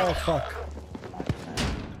 Oh, fuck.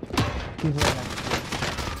 He's right next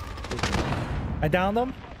to you. I downed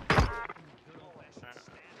him.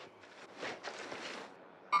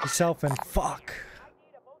 He's selfing. Fuck.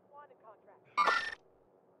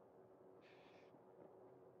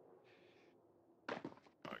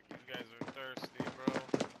 Oh, you guys are thirsty, bro.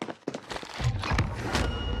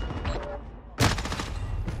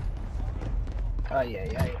 Oh, yeah.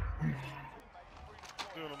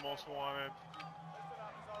 Doing the most wanted.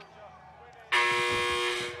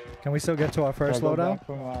 Can we still get to our first Should I go loadout? back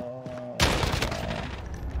for my,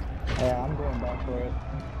 yeah, I'm going back for it.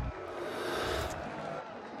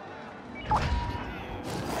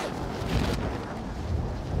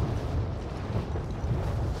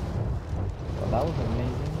 Well, that was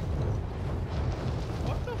amazing.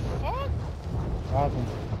 What the fuck? What happened?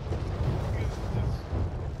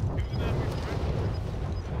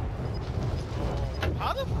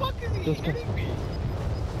 How the fuck is he Just hitting me?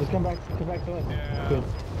 Just come back to us. Yeah. Good.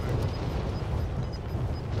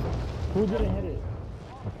 Who didn't hit it?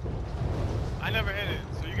 I never hit it,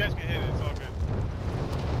 so you guys can hit it. It's all good.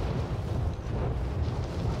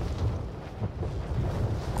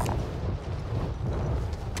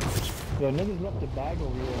 Yo, niggas left the bag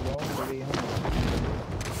over here, bro. For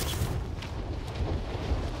 800.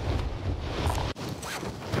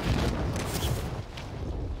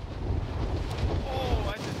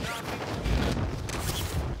 Oh, I did not think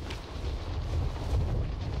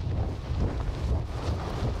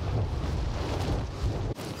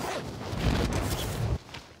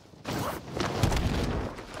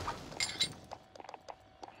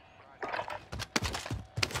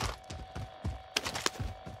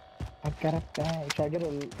I got a bag. Should I get a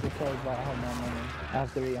recharge but I have no money. I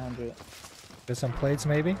have 300. Get some plates,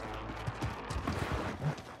 maybe.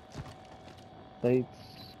 Plates.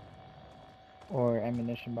 Or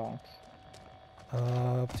ammunition box.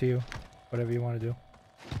 Up to you. Whatever you want to do.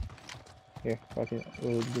 Here, fuck it.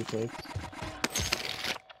 We'll do plates.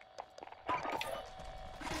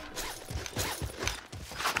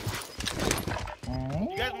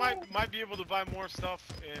 you guys might be able to buy more stuff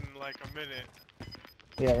in like a minute.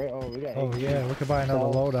 Yeah, right? Oh, we got Oh 8 yeah, we could buy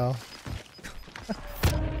another cells. loadout.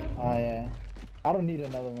 Oh, yeah. I don't need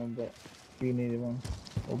another one, but if you need one,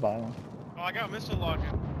 we'll buy one. Oh, I got missile logging.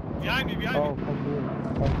 Behind me, behind Oh, me. come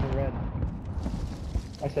blue. Come for red.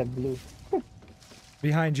 I said blue.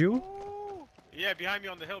 Behind you? Ooh. Yeah, behind me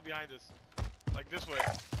on the hill behind us. Like this way.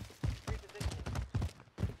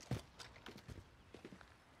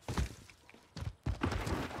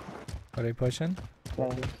 Are they pushing?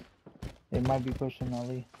 So, they might be pushing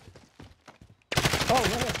Ali. Oh,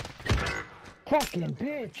 red! Fucking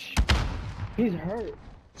bitch! He's hurt.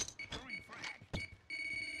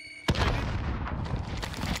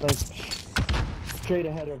 Like, straight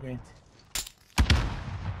ahead of me. No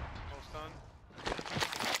stun.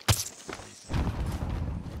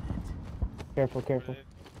 Careful, careful.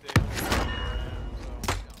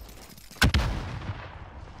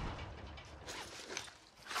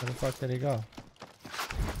 Where the fuck did he go?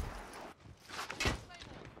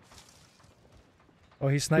 Oh,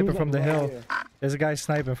 he's sniping He's, from like, the right hill. here. There's a guy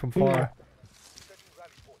sniping from He's far.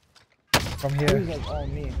 From He's here. like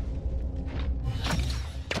on me.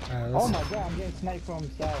 Alright, Oh let's- my god, I'm getting sniped from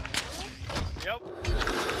south. Yep.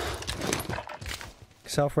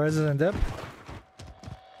 Self-resident dip? Yeah,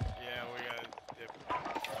 we got dip.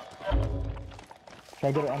 Should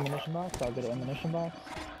I get an ammunition box? I'll get an ammunition box.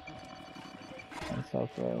 And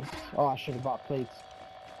self-res. Oh, I should have bought plates.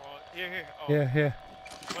 Oh, here. Oh, Yeah, here.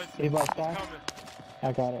 It's, Hey, boss, it's back. coming.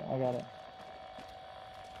 I got it.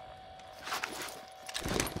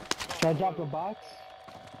 Should I drop the box?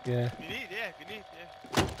 Yeah. If you need,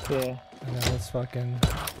 yeah. Yeah. And then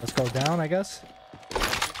let's go down, I guess.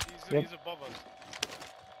 Yep. He's above us.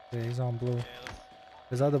 Yeah, he's on blue. Yeah, let's,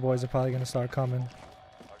 His other boys are probably gonna start coming.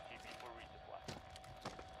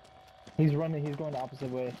 He's running. He's going the opposite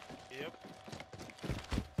way. yep.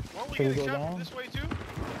 Weren't we Should we getting go shot down? from this way too?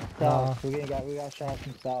 South. We got shot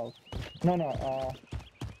from south. No,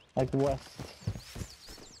 like west.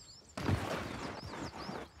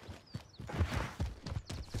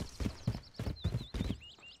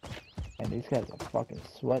 And these guys are fucking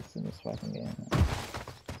sweats in this fucking game.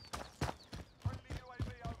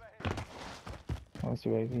 What's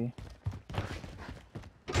UAV?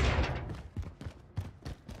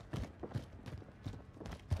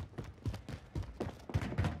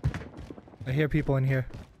 I hear people in here.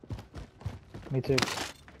 Me too.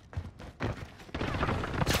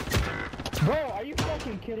 Bro, are you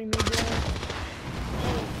fucking kidding me, bro?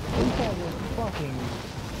 These guys are fucking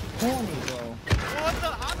horny, bro. What the?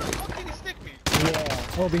 How the fuck did he stick me? Yeah.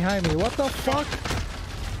 Oh, behind me. What the fuck?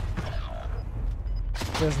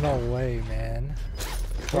 There's no way, man.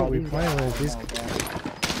 What Bro, are we these playing guys, with? These I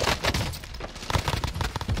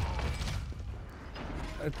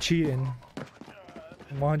don't know, cheating.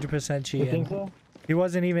 100% bro. You think cheating. so? He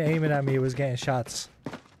wasn't even aiming at me. He was getting shots.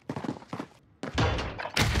 Coming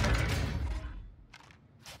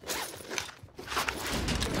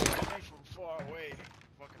from far away.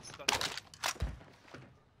 Fucking stuck.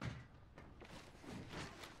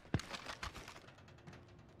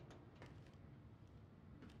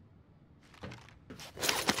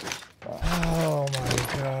 Oh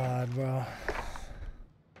my god, bro.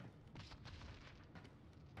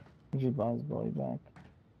 He buys boy back.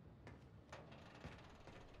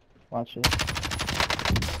 Watch it.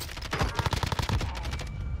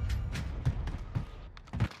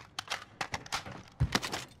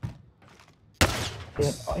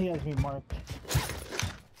 Yeah, oh, he has me marked.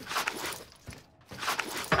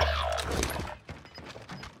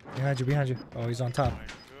 Behind you. Oh, he's on top.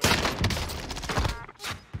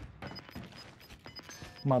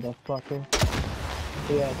 Motherfucker.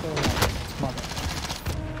 Yeah, kill him. Mother.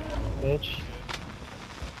 Bitch.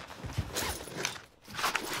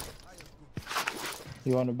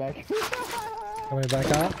 You want it back? Coming back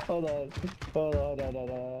out. Hold on. Hold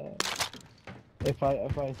on. If I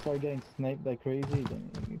start getting sniped like crazy, then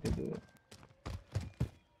you can do it.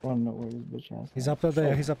 I wanna know where this bitch ass He's at. up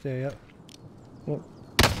there. Oh, He's up there. Yep. yep.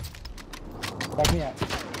 Back me up.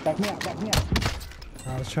 Back me up. Back me up.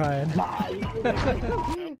 I was trying. Nah,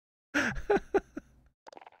 you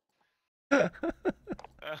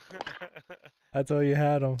I thought you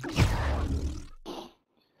had him.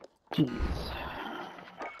 Jeez.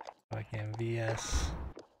 Fucking VS.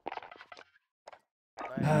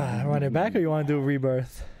 Run it back, or you want to do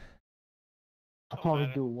rebirth? I'll probably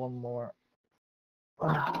do one more.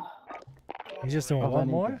 You just doing Oh, I one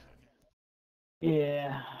need more?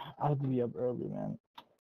 Yeah, I have to be up early, man.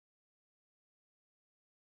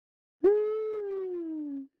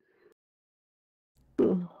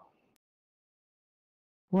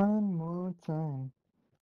 One more time.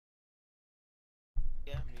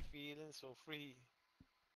 Got me feeling so free.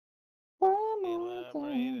 One more Elaborate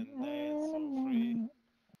time. and dance so free.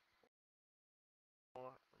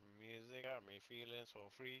 More music got me feeling so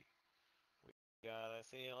free. We gotta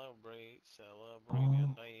celebrate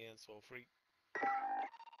and dance so free.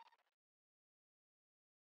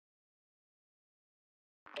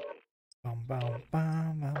 Bum bum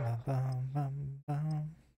bum bum bum bum bum.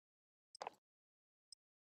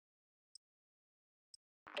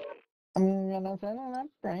 I'm gonna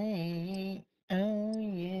celebrate. Oh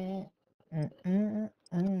yeah.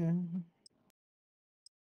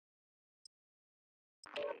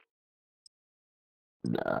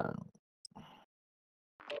 Nah.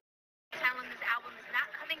 Tell him his album is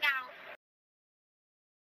not coming out.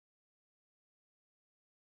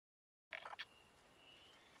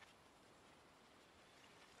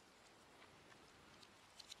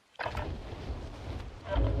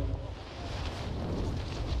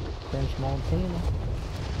 French Montana.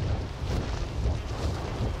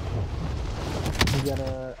 We got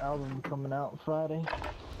an album coming out Friday.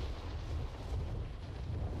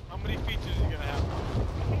 How many features you gonna have?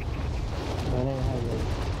 Man, they have like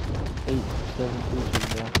 8, 7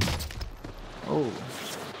 features, bro. Oh.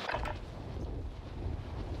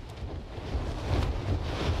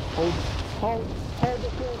 Hold the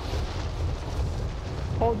door.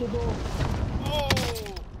 Hold the door. Oh!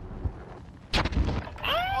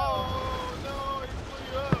 Oh no, he blew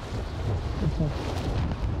you up.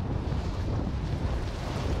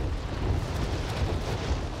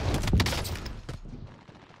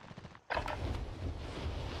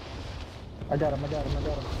 I got him.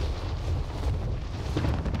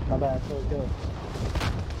 My bad, so good.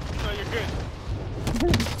 No, you're good.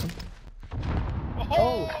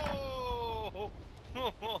 Oh!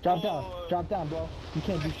 Oh! Drop down, bro. You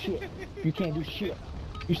can't do shit.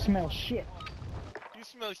 You smell shit. You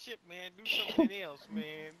smell shit, man. Do something else,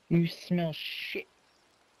 man. You smell shit.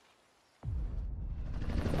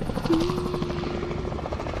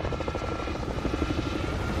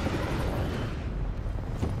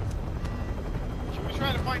 Should we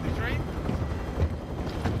try to find the train?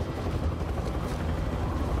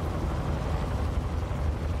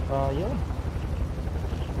 Yeah.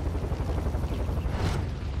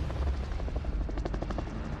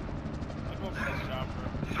 I'll go for this chopper.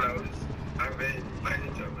 Flowers, I'm ready. Mine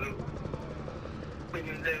is a blue. When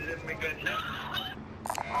you let me go now.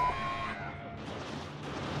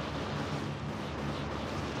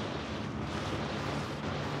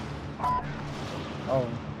 Oh.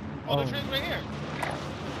 Oh, the train's right here.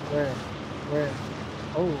 Where?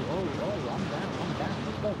 Oh, I'm down.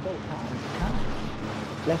 Let's go. Time.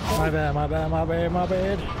 Let's go. My bad, my bad, my bad, my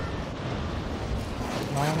bad.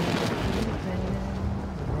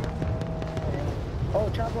 Oh,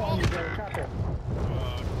 chopper on you, bro. Chopper.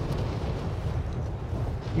 Uh,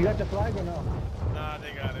 You got the flag or no? nah,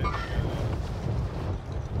 they got it.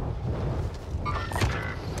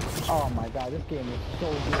 Oh my god, this game is so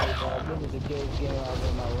good, bro. This is the gayest game I've ever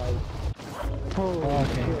in my life. Holy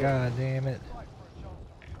Fucking shit. god damn it.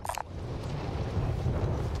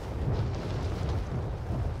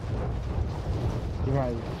 You might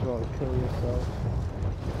as well kill yourself.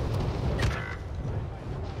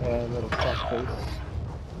 Yeah, little fuckface.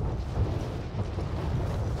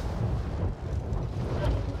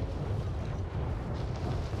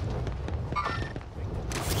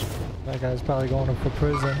 That guy's probably going for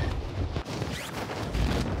prison.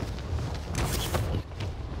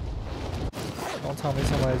 Don't tell me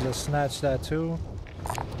somebody just snatched that too.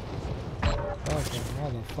 Fucking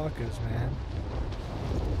motherfuckers, man.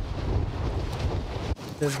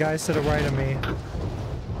 There's guys to the right of me.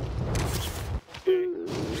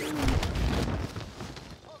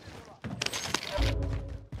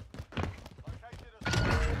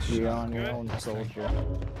 You're on your own, soldier.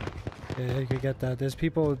 Yeah, you could get that. There's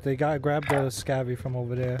people, they grab the scabby from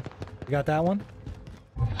over there. You got that one?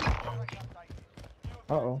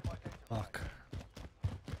 Uh-oh. Fuck.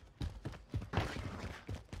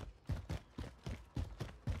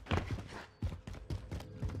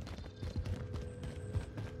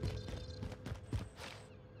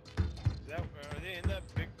 Are they in that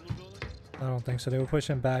big blue building? I don't think so. They were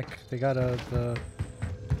pushing back. They got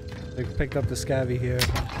they picked up the scabby here.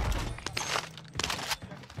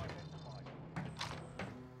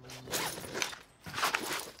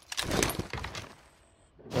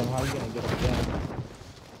 Then how are you gonna get up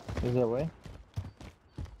there? Is there a way?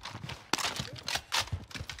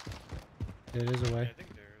 Yeah, there's a Yeah, way.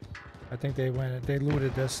 I think there is. I think they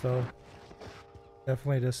looted this though.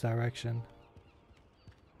 Definitely this direction.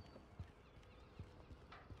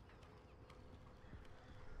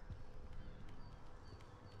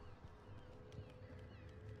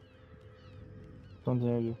 Someone's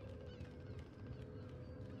near you.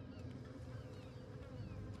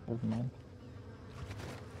 Never mind.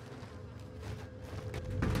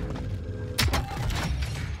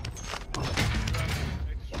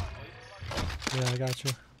 Yeah, I got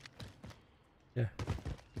you. Yeah.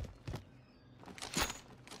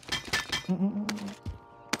 You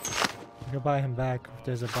can buy him back if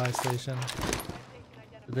there's a buy station.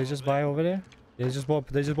 Did they just buy over there? Yeah, they just bought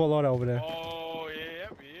Loda over there. Oh,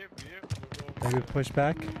 yep. Maybe push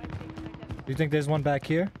back. Do you think there's one back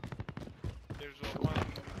here? There's one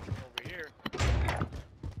over here.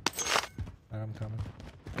 Alright, I'm coming.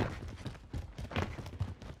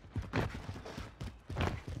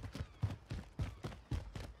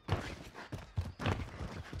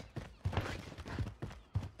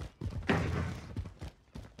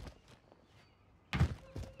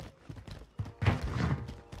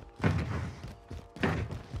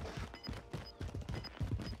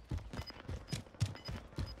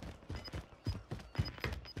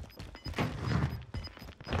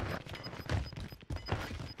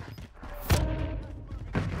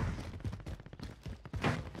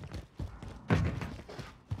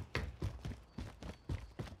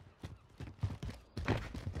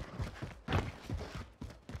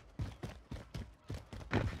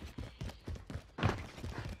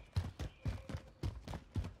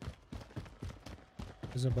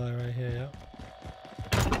 There's a buy right here, yep.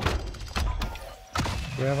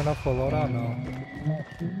 Do we have enough for loadout? No.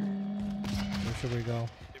 Where should we go?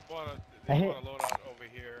 They bought a I hit- loadout over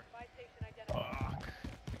here. Fuck.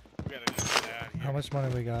 We gotta just get out of here. How much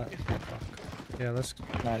money we got? Fuck. Yeah, let's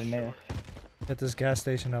Not in there. get this gas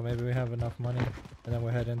station up. Maybe we have enough money. And then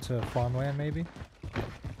we'll head into farmland, maybe?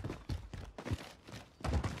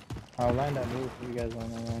 I'll land that move if you guys want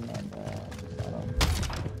to land on that.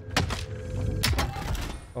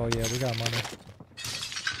 Oh yeah, we got money.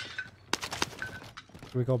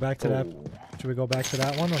 Should we go back to that? Should we go back to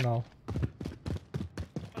that one or no?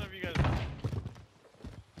 One of you guys.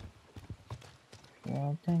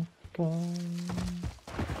 Well, thank God.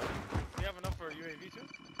 We have enough for a UAV too?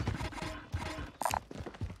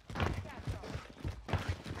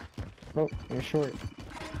 Oh, you're short.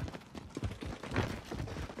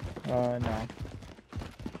 No.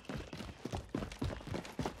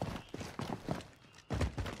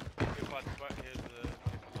 Here's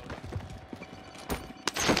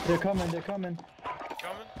the They're coming. coming?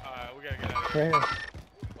 Alright, we gotta get out of Right here. here.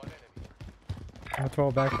 I'm gonna throw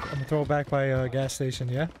it back. I'm gonna throw it back by gas station.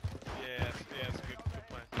 Yeah. Yeah, it's a good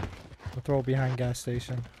plan. I'm gonna throw it behind gas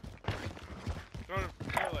station. Throw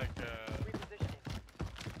like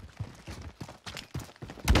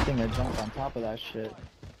think I jumped on top of that shit.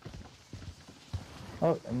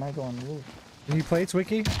 Oh, am I going loose? Any plates,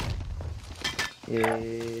 Wiki? Yeah. Yeah.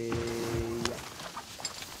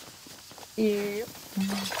 You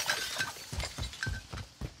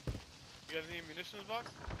got any munitions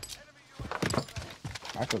box?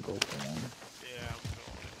 I could go for one. Yeah,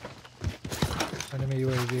 I'm going. Enemy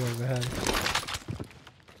UAV overhead.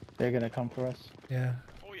 They're gonna come for us. Yeah.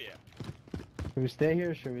 Oh yeah. Should we stay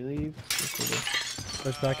here or should we leave?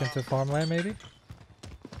 Push back into farmland, maybe?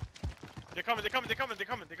 They're coming, they're coming, they're coming, they're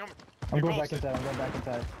coming, they're coming. I'm They're going back ghosted. inside, I'm going back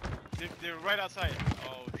inside. They're right outside.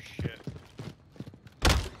 Oh shit.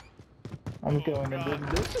 I'm Oh, going God.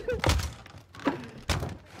 into this.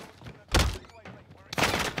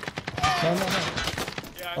 No, no, no.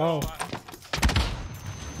 Yeah, I Oh. know.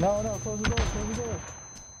 No, no, close the door, close the door.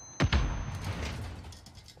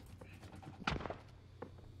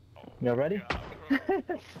 Oh, You ready? God, bro.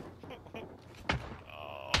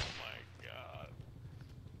 Oh my god.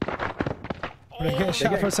 We're gonna get Oh,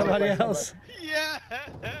 shot got for caught somebody by somebody. else. yes!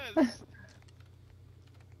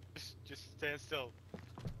 just stand still.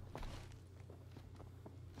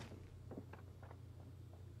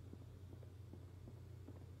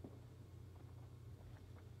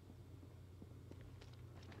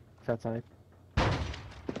 It's outside.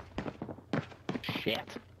 Shit.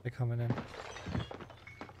 They're coming in.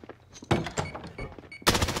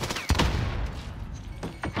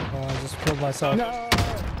 Oh, I just killed myself. No!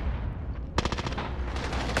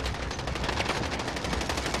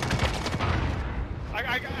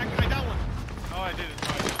 I got one. Oh, I did it. Oh,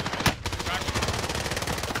 I did it.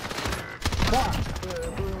 Fuck!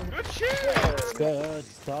 Good shit! Good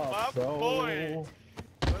stuff, My bro. boy.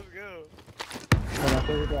 Let's go. When I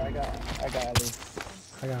close the door, I got Ali.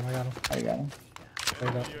 I got him, I got him. I got him. Wait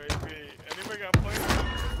up. UAV. Anybody got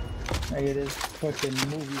planes? Look at this fucking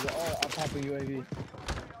movies. Oh, I'll pop a UAV.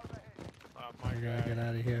 Oh my We gotta god. get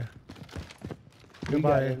out of here. We We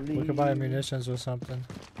gotta could buy leave. munitions or something.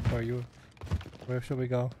 Or you. Where should we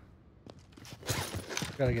go?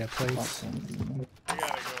 Gotta get plates. Fucking- We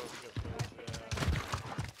gotta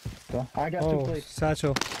go. Go. I got two Oh, plates.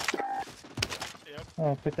 satchel. Yep.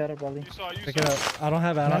 Oh, pick that up, Ali. You saw. Pick it up. I don't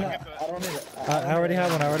have it. I No, don't, no, get that. I don't need it. I already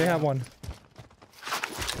have one. I already have one.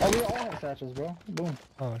 Oh, we all have satchels, bro. Boom.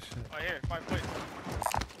 Oh shit. Oh, here, 5 plates.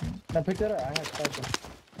 Now pick that up. I have satchels.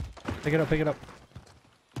 Pick it up, pick it up.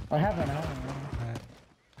 I have one. I have one. Alright.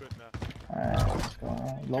 Good enough. Alright, let's go.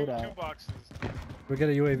 Load Two out. boxes. We get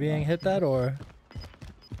a UAV and hit that or?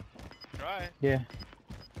 Try. Yeah.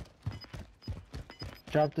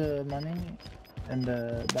 Drop the money in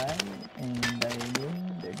the bag and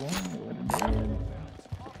they're going over there.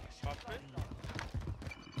 Pop it.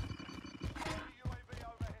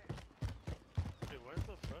 Wait, what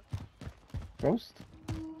the fuck? Roast?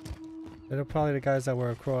 They're probably the guys that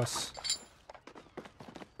were across.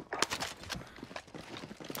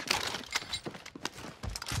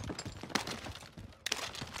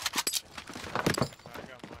 I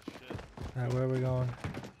got my shit. Alright, where are we going?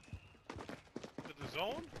 To the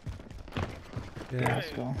zone? Yeah,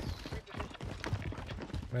 Let's go.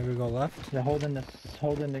 maybe we go left? They're holding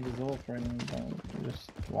the gazelle frame, but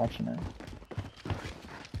just watching it.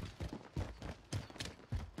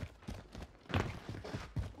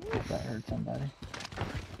 That hurt somebody.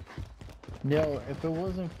 Yo, if it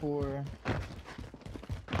wasn't for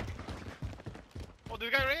Oh,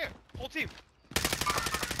 there's a guy right here. Whole team.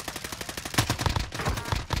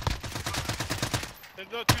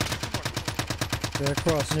 There's no two more. They're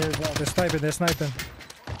across. There's a They're sniping, they're sniping.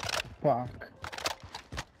 fuck.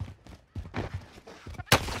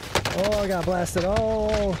 Oh, I got blasted.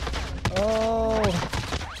 Oh! Oh!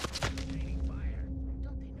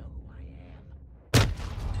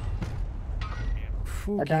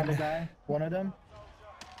 I downed a Fucking- guy. One of them.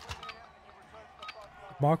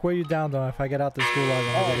 Mark where you down though. If I get out this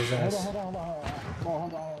gulag, I'm gonna get his hold on, ass. hold on,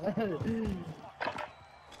 hold on, hold on.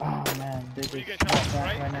 Oh man, they Where you just get shot, shot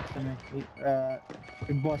right? right next to me.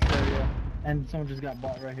 In bus area, and someone just got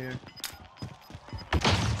bought right here.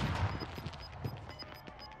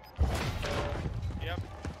 Yep.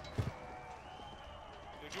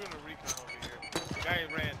 They're doing a recon over here. The guy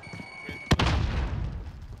ran.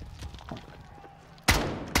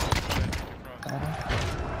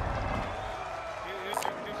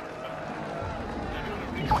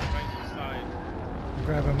 I'm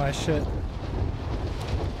grabbing my shit.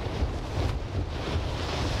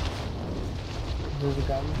 There's a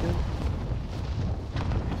guy with it.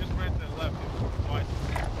 He just ran to the left. Twice.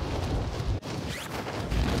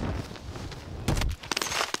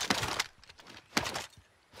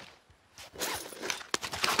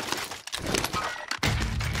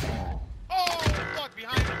 Oh, fuck,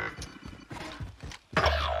 behind him.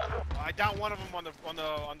 one of them on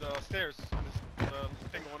the stairs. On the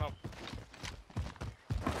thing going up.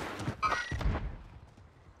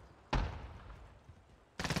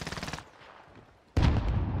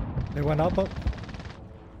 They went up.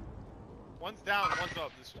 One's down, one's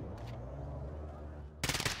up.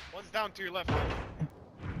 One's down to your left.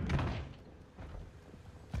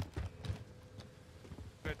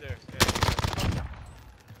 Right there. Yeah.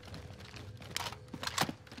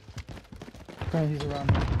 Okay, he's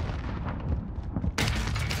around me.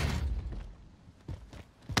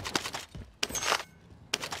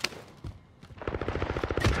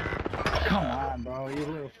 Come on, bro. You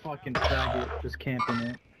little fucking faggot. Just camping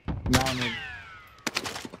it. Mounted.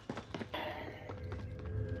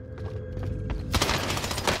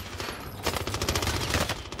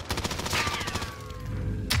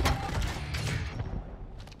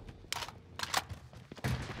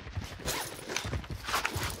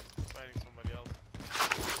 Fighting somebody else.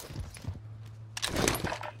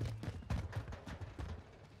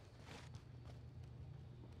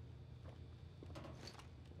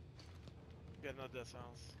 Yeah, no death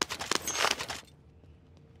sounds.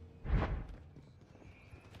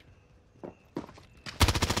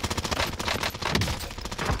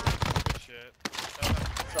 Good shit.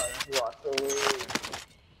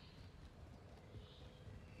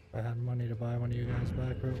 I had money to buy one of you guys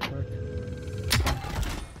back real quick.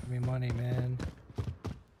 Give me money, man.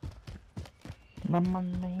 My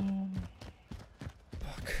money.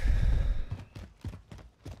 Fuck.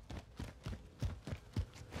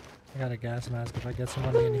 I got a gas mask if I get some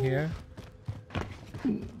money in here.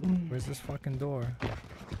 Where's this fucking door?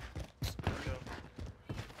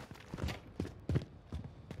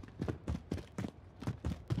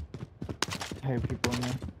 I hear people in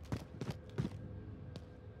there.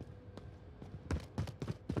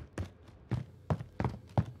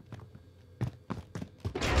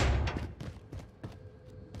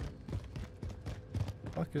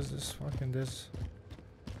 Fuck is this fucking this?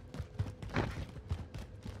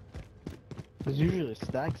 There's usually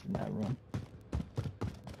stacks in that room.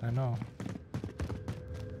 I know.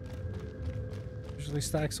 Usually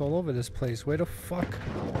stacks all over this place. Where the fuck?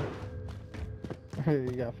 Hey,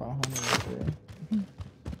 you got 500 right there.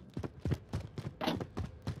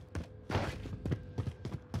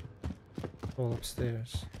 All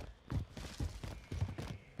upstairs.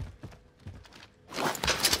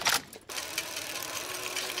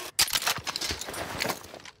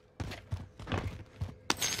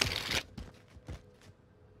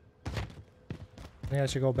 I think I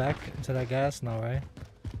should go back into that gas now, right?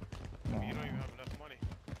 You don't even have enough money.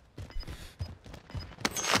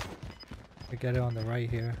 I get it on the right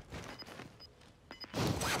here.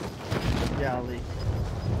 Galley.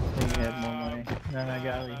 I think he had more money. No,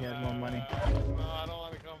 Galley, he had more money. No, I don't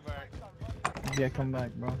want to come back. Yeah, come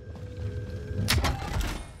back, bro.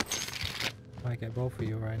 Might get both of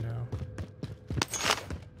you right now.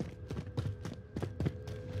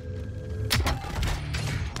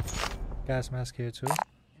 Gas mask here too.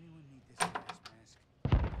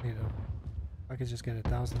 Need a. I could just get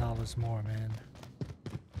 $1,000 more, man.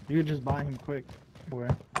 You could just buy him quick, boy.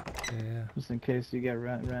 Yeah. Just in case you get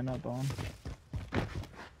ran up on.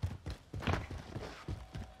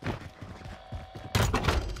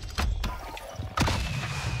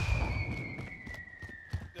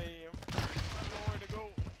 Damn. I don't know where to go.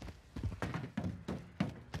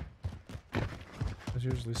 There's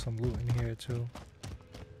usually some loot in here too.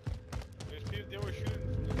 There's people, they were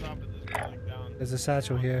shooting from the top of this building down. There's a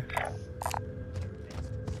satchel here.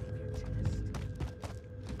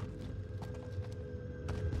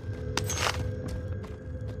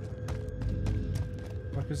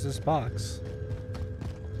 What is this box?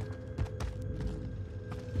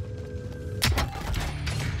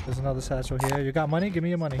 There's another satchel here. You got money? Give me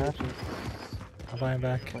your money. Satchels. I'll buy him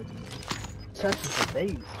back. Satchels for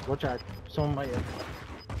days. Watch out. Someone might have.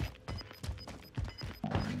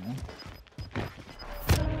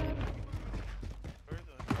 Where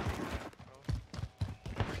the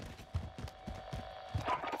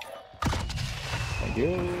Thank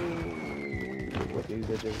you. What do you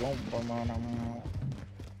bitches want from my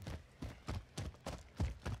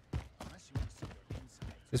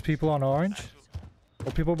There's people on orange.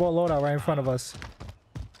 Oh, people bought loadout right in front of us.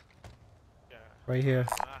 Yeah. Right here.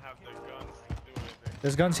 Not have the guns to do anything.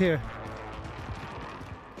 There's guns here.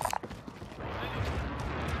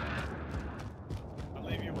 I'll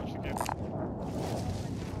leave you once you get.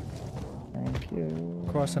 Thank you.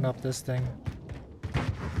 Crossing up this thing.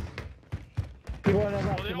 People on the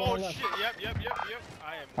left. Oh, People oh on the left. shit! Yep.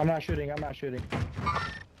 I am. I'm not shooting. I'm not shooting.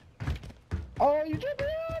 Oh, you jumping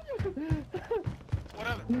on! What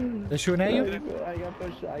happened? They're shooting at you? I got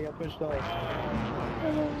pushed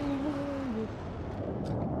off.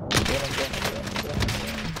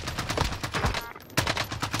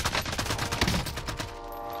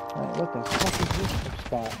 What the fuck is this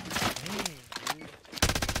spot?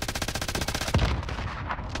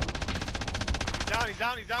 He's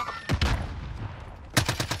down, he's down.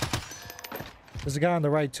 There's a guy on the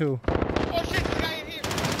right too. Oh shit, there's a guy in here.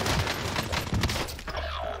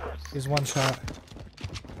 He's one shot.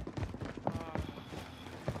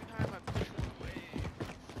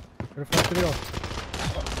 Where the fuck did he go?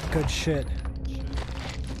 Good shit.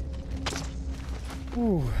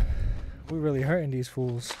 Ooh, we really hurting these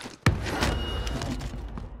fools.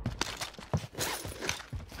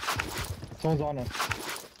 Someone's on us.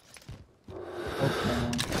 Okay.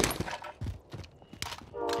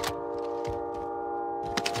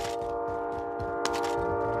 Is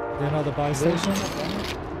there another buy station? Oh,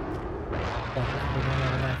 we don't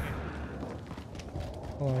have enough.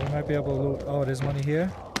 Oh, we might be able to loot. Oh, there's money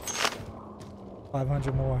here.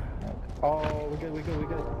 500 more. Oh, we're good.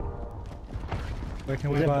 Where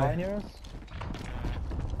can Is we there buy? buy near us?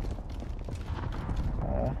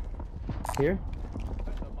 Here?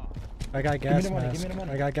 I got me gas the money, give mask. me the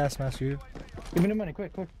money. I got gas mask. You? Give me the money,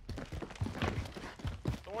 quick. Don't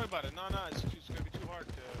worry about it. No, it's gonna be too hard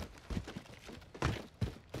to.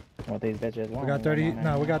 What these bitches want? We got 30.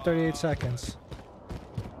 No, we got 38 seconds.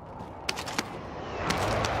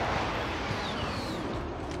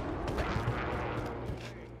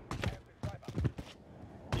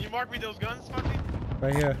 Can you mark me those guns, Funky?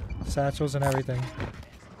 Right here, satchels and everything.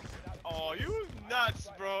 Oh, you nuts,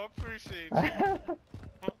 bro. Appreciate you.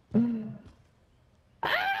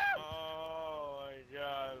 Oh my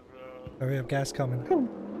god, bro. Hurry up, gas coming.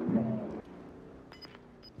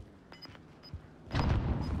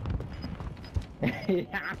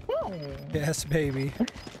 Yes, baby.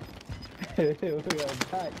 We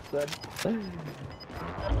got back, son.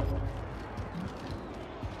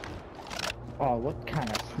 Oh, what kind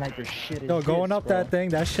of sniper shit is Yo, going this, up bro? that thing,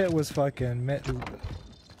 that shit was fucking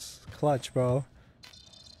clutch, bro.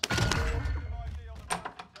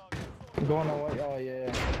 Going away? Oh,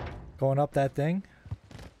 yeah. Going up that thing. I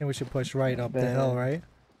think we should push right up the hill, right?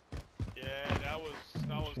 Yeah, that was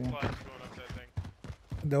clutch going up that thing.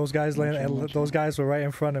 Those guys Watch laying, out, watch those out. guys were right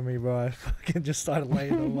in front of me, bro. I fucking just started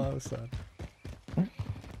laying them low, son. Guys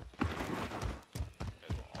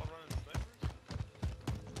were all running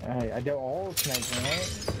snipers? Hey, I did all sniping, right?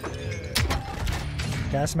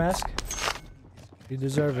 Gas mask? You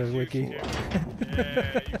deserve it, Wiki. Yeah,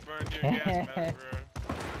 you burned your gas mask, bro.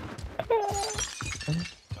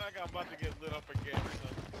 Like I'm about to get lit up again,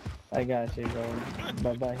 son. I got you, bro.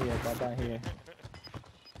 Bye-bye here.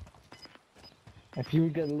 If you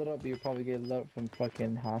would get lit up, you'd probably get lit up from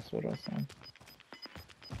fucking hospital, son.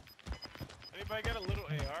 Anybody got a little AR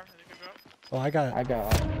that you can drop? Oh, I got. I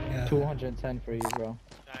got Yeah. 210 for you, bro.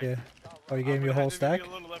 Nice. Yeah. Oh, you gave me a whole stack?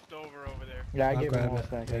 There's a little left over there. Yeah, I I'll gave him a grab whole it.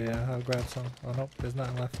 stack. Yeah, I'll grab some. Oh nope, there's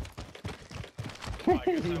nothing left. Oh, I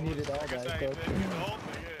guess He I was- needed all I guess that I stuff. did the whole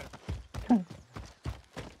thing, yeah.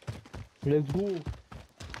 Let's go.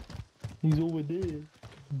 He's over there.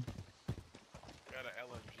 Got an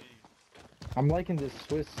LMG. I'm liking this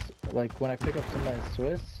Swiss. Like when I pick up somebody's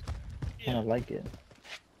Swiss, I Yeah. like it.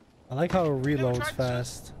 I like how it never reloads tried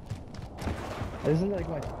fast. This is like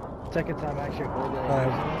my second time actually holding it.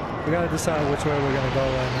 Alright, we gotta decide which way we're gonna go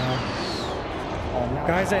right now. Oh, now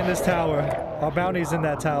Guys in this tower. Our bounty's in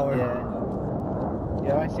that tower.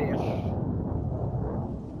 Yeah, I see him.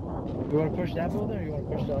 You wanna push that building or you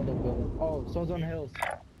wanna push the other building? Oh, someone's on the hills.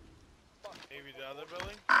 Maybe the other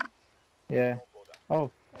building? Yeah.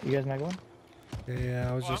 Oh, you guys not going? Yeah,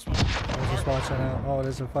 I was Oh, just I'm fine. watching out. Oh,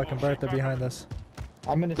 there's a fucking Bertha behind us.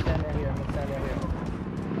 I'm gonna stand right here.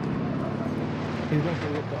 He's going to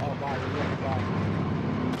look the by. He's looking by.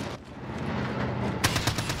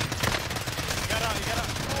 You got out.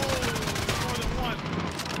 Oh, there's more than one.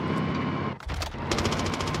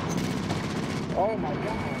 Oh my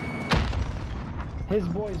god. His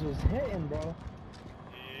boys was hitting, bro.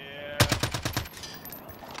 Yeah.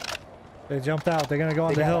 They jumped out. They're gonna go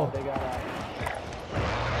on the hill. They got out.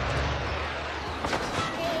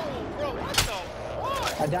 Oh, bro, what the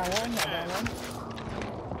fuck? I down one.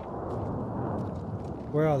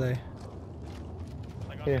 Where are they?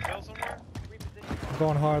 Like on Here. the hill somewhere? I'm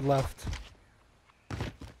going hard left.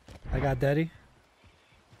 I got Daddy.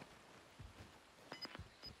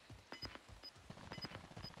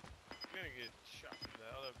 You're gonna get shot from the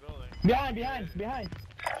other building. Behind.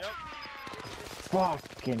 Yep.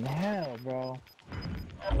 Fucking hell, bro.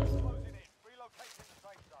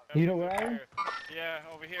 You know where I am? Yeah,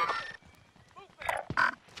 over here.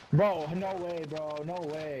 Bro, no way, bro. No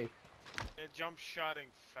way. They're jump shotting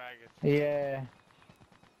faggots. Yeah.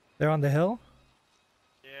 They're on the hill?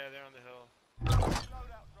 Yeah, they're on the hill.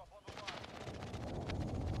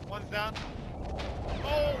 One's down.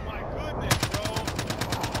 Oh my goodness, bro.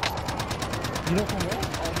 You know from where?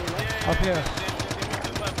 Oh, they left? Yeah, Up here. They went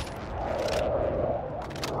to the left.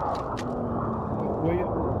 Where you?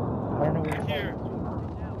 I don't know where you're Here.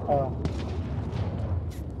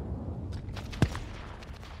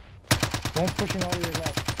 One's pushing all the way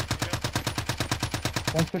left.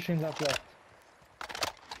 Yep. One's pushing left.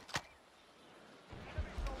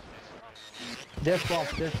 There's bomb.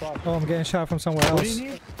 Oh, I'm getting shot from somewhere What do else. you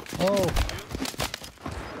need? Oh,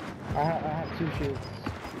 I have 2 shields.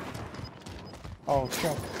 Oh,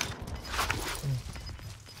 truck.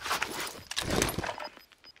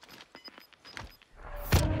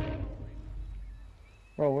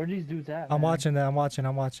 Bro, where are these dudes at? I'm man? watching that. I'm watching.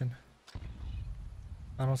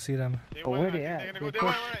 I don't see them. They Oh, went, where I they think at? they're gonna They go.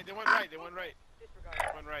 push. They went right. They went right. This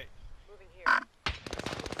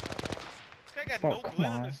guy got Oh, no come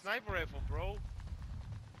glint on on. the sniper rifle, bro. I'm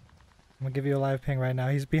gonna give you a live ping right now.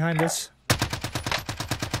 He's behind us. He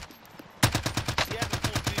has a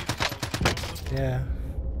full team, so Yeah.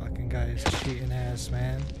 Fucking guy is cheating ass,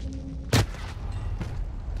 man.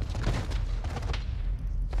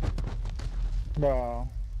 Bro.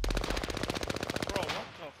 bro, what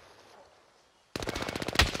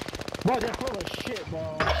the Bro, they're full of shit,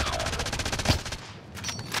 bro.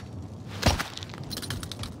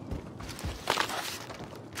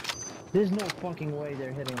 There's no fucking way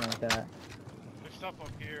they're hitting like that. There's stuff up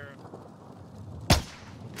here.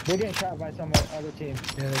 They're getting shot by some other team.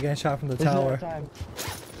 Yeah, they're getting shot from the This is our tower. time.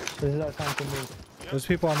 This is our time to move. There's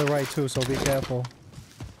people on the right too, so be careful.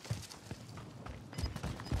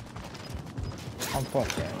 I'm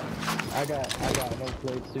fucked. I got no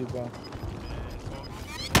plates too, bro.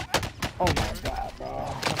 Oh my god, bro.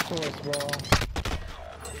 Of course,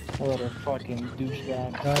 bro. What a fucking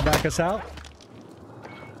douchebag. Gonna back us out?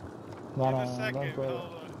 No, Give no, a no, second. don't go.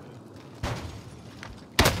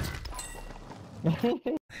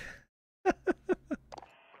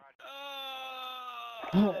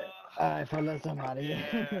 Alright, fellas, I'm out of Yeah,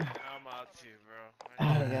 here. I'm out too, bro.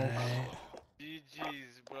 Alright, guys.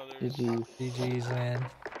 GG's, brothers. GG's. GG's, man.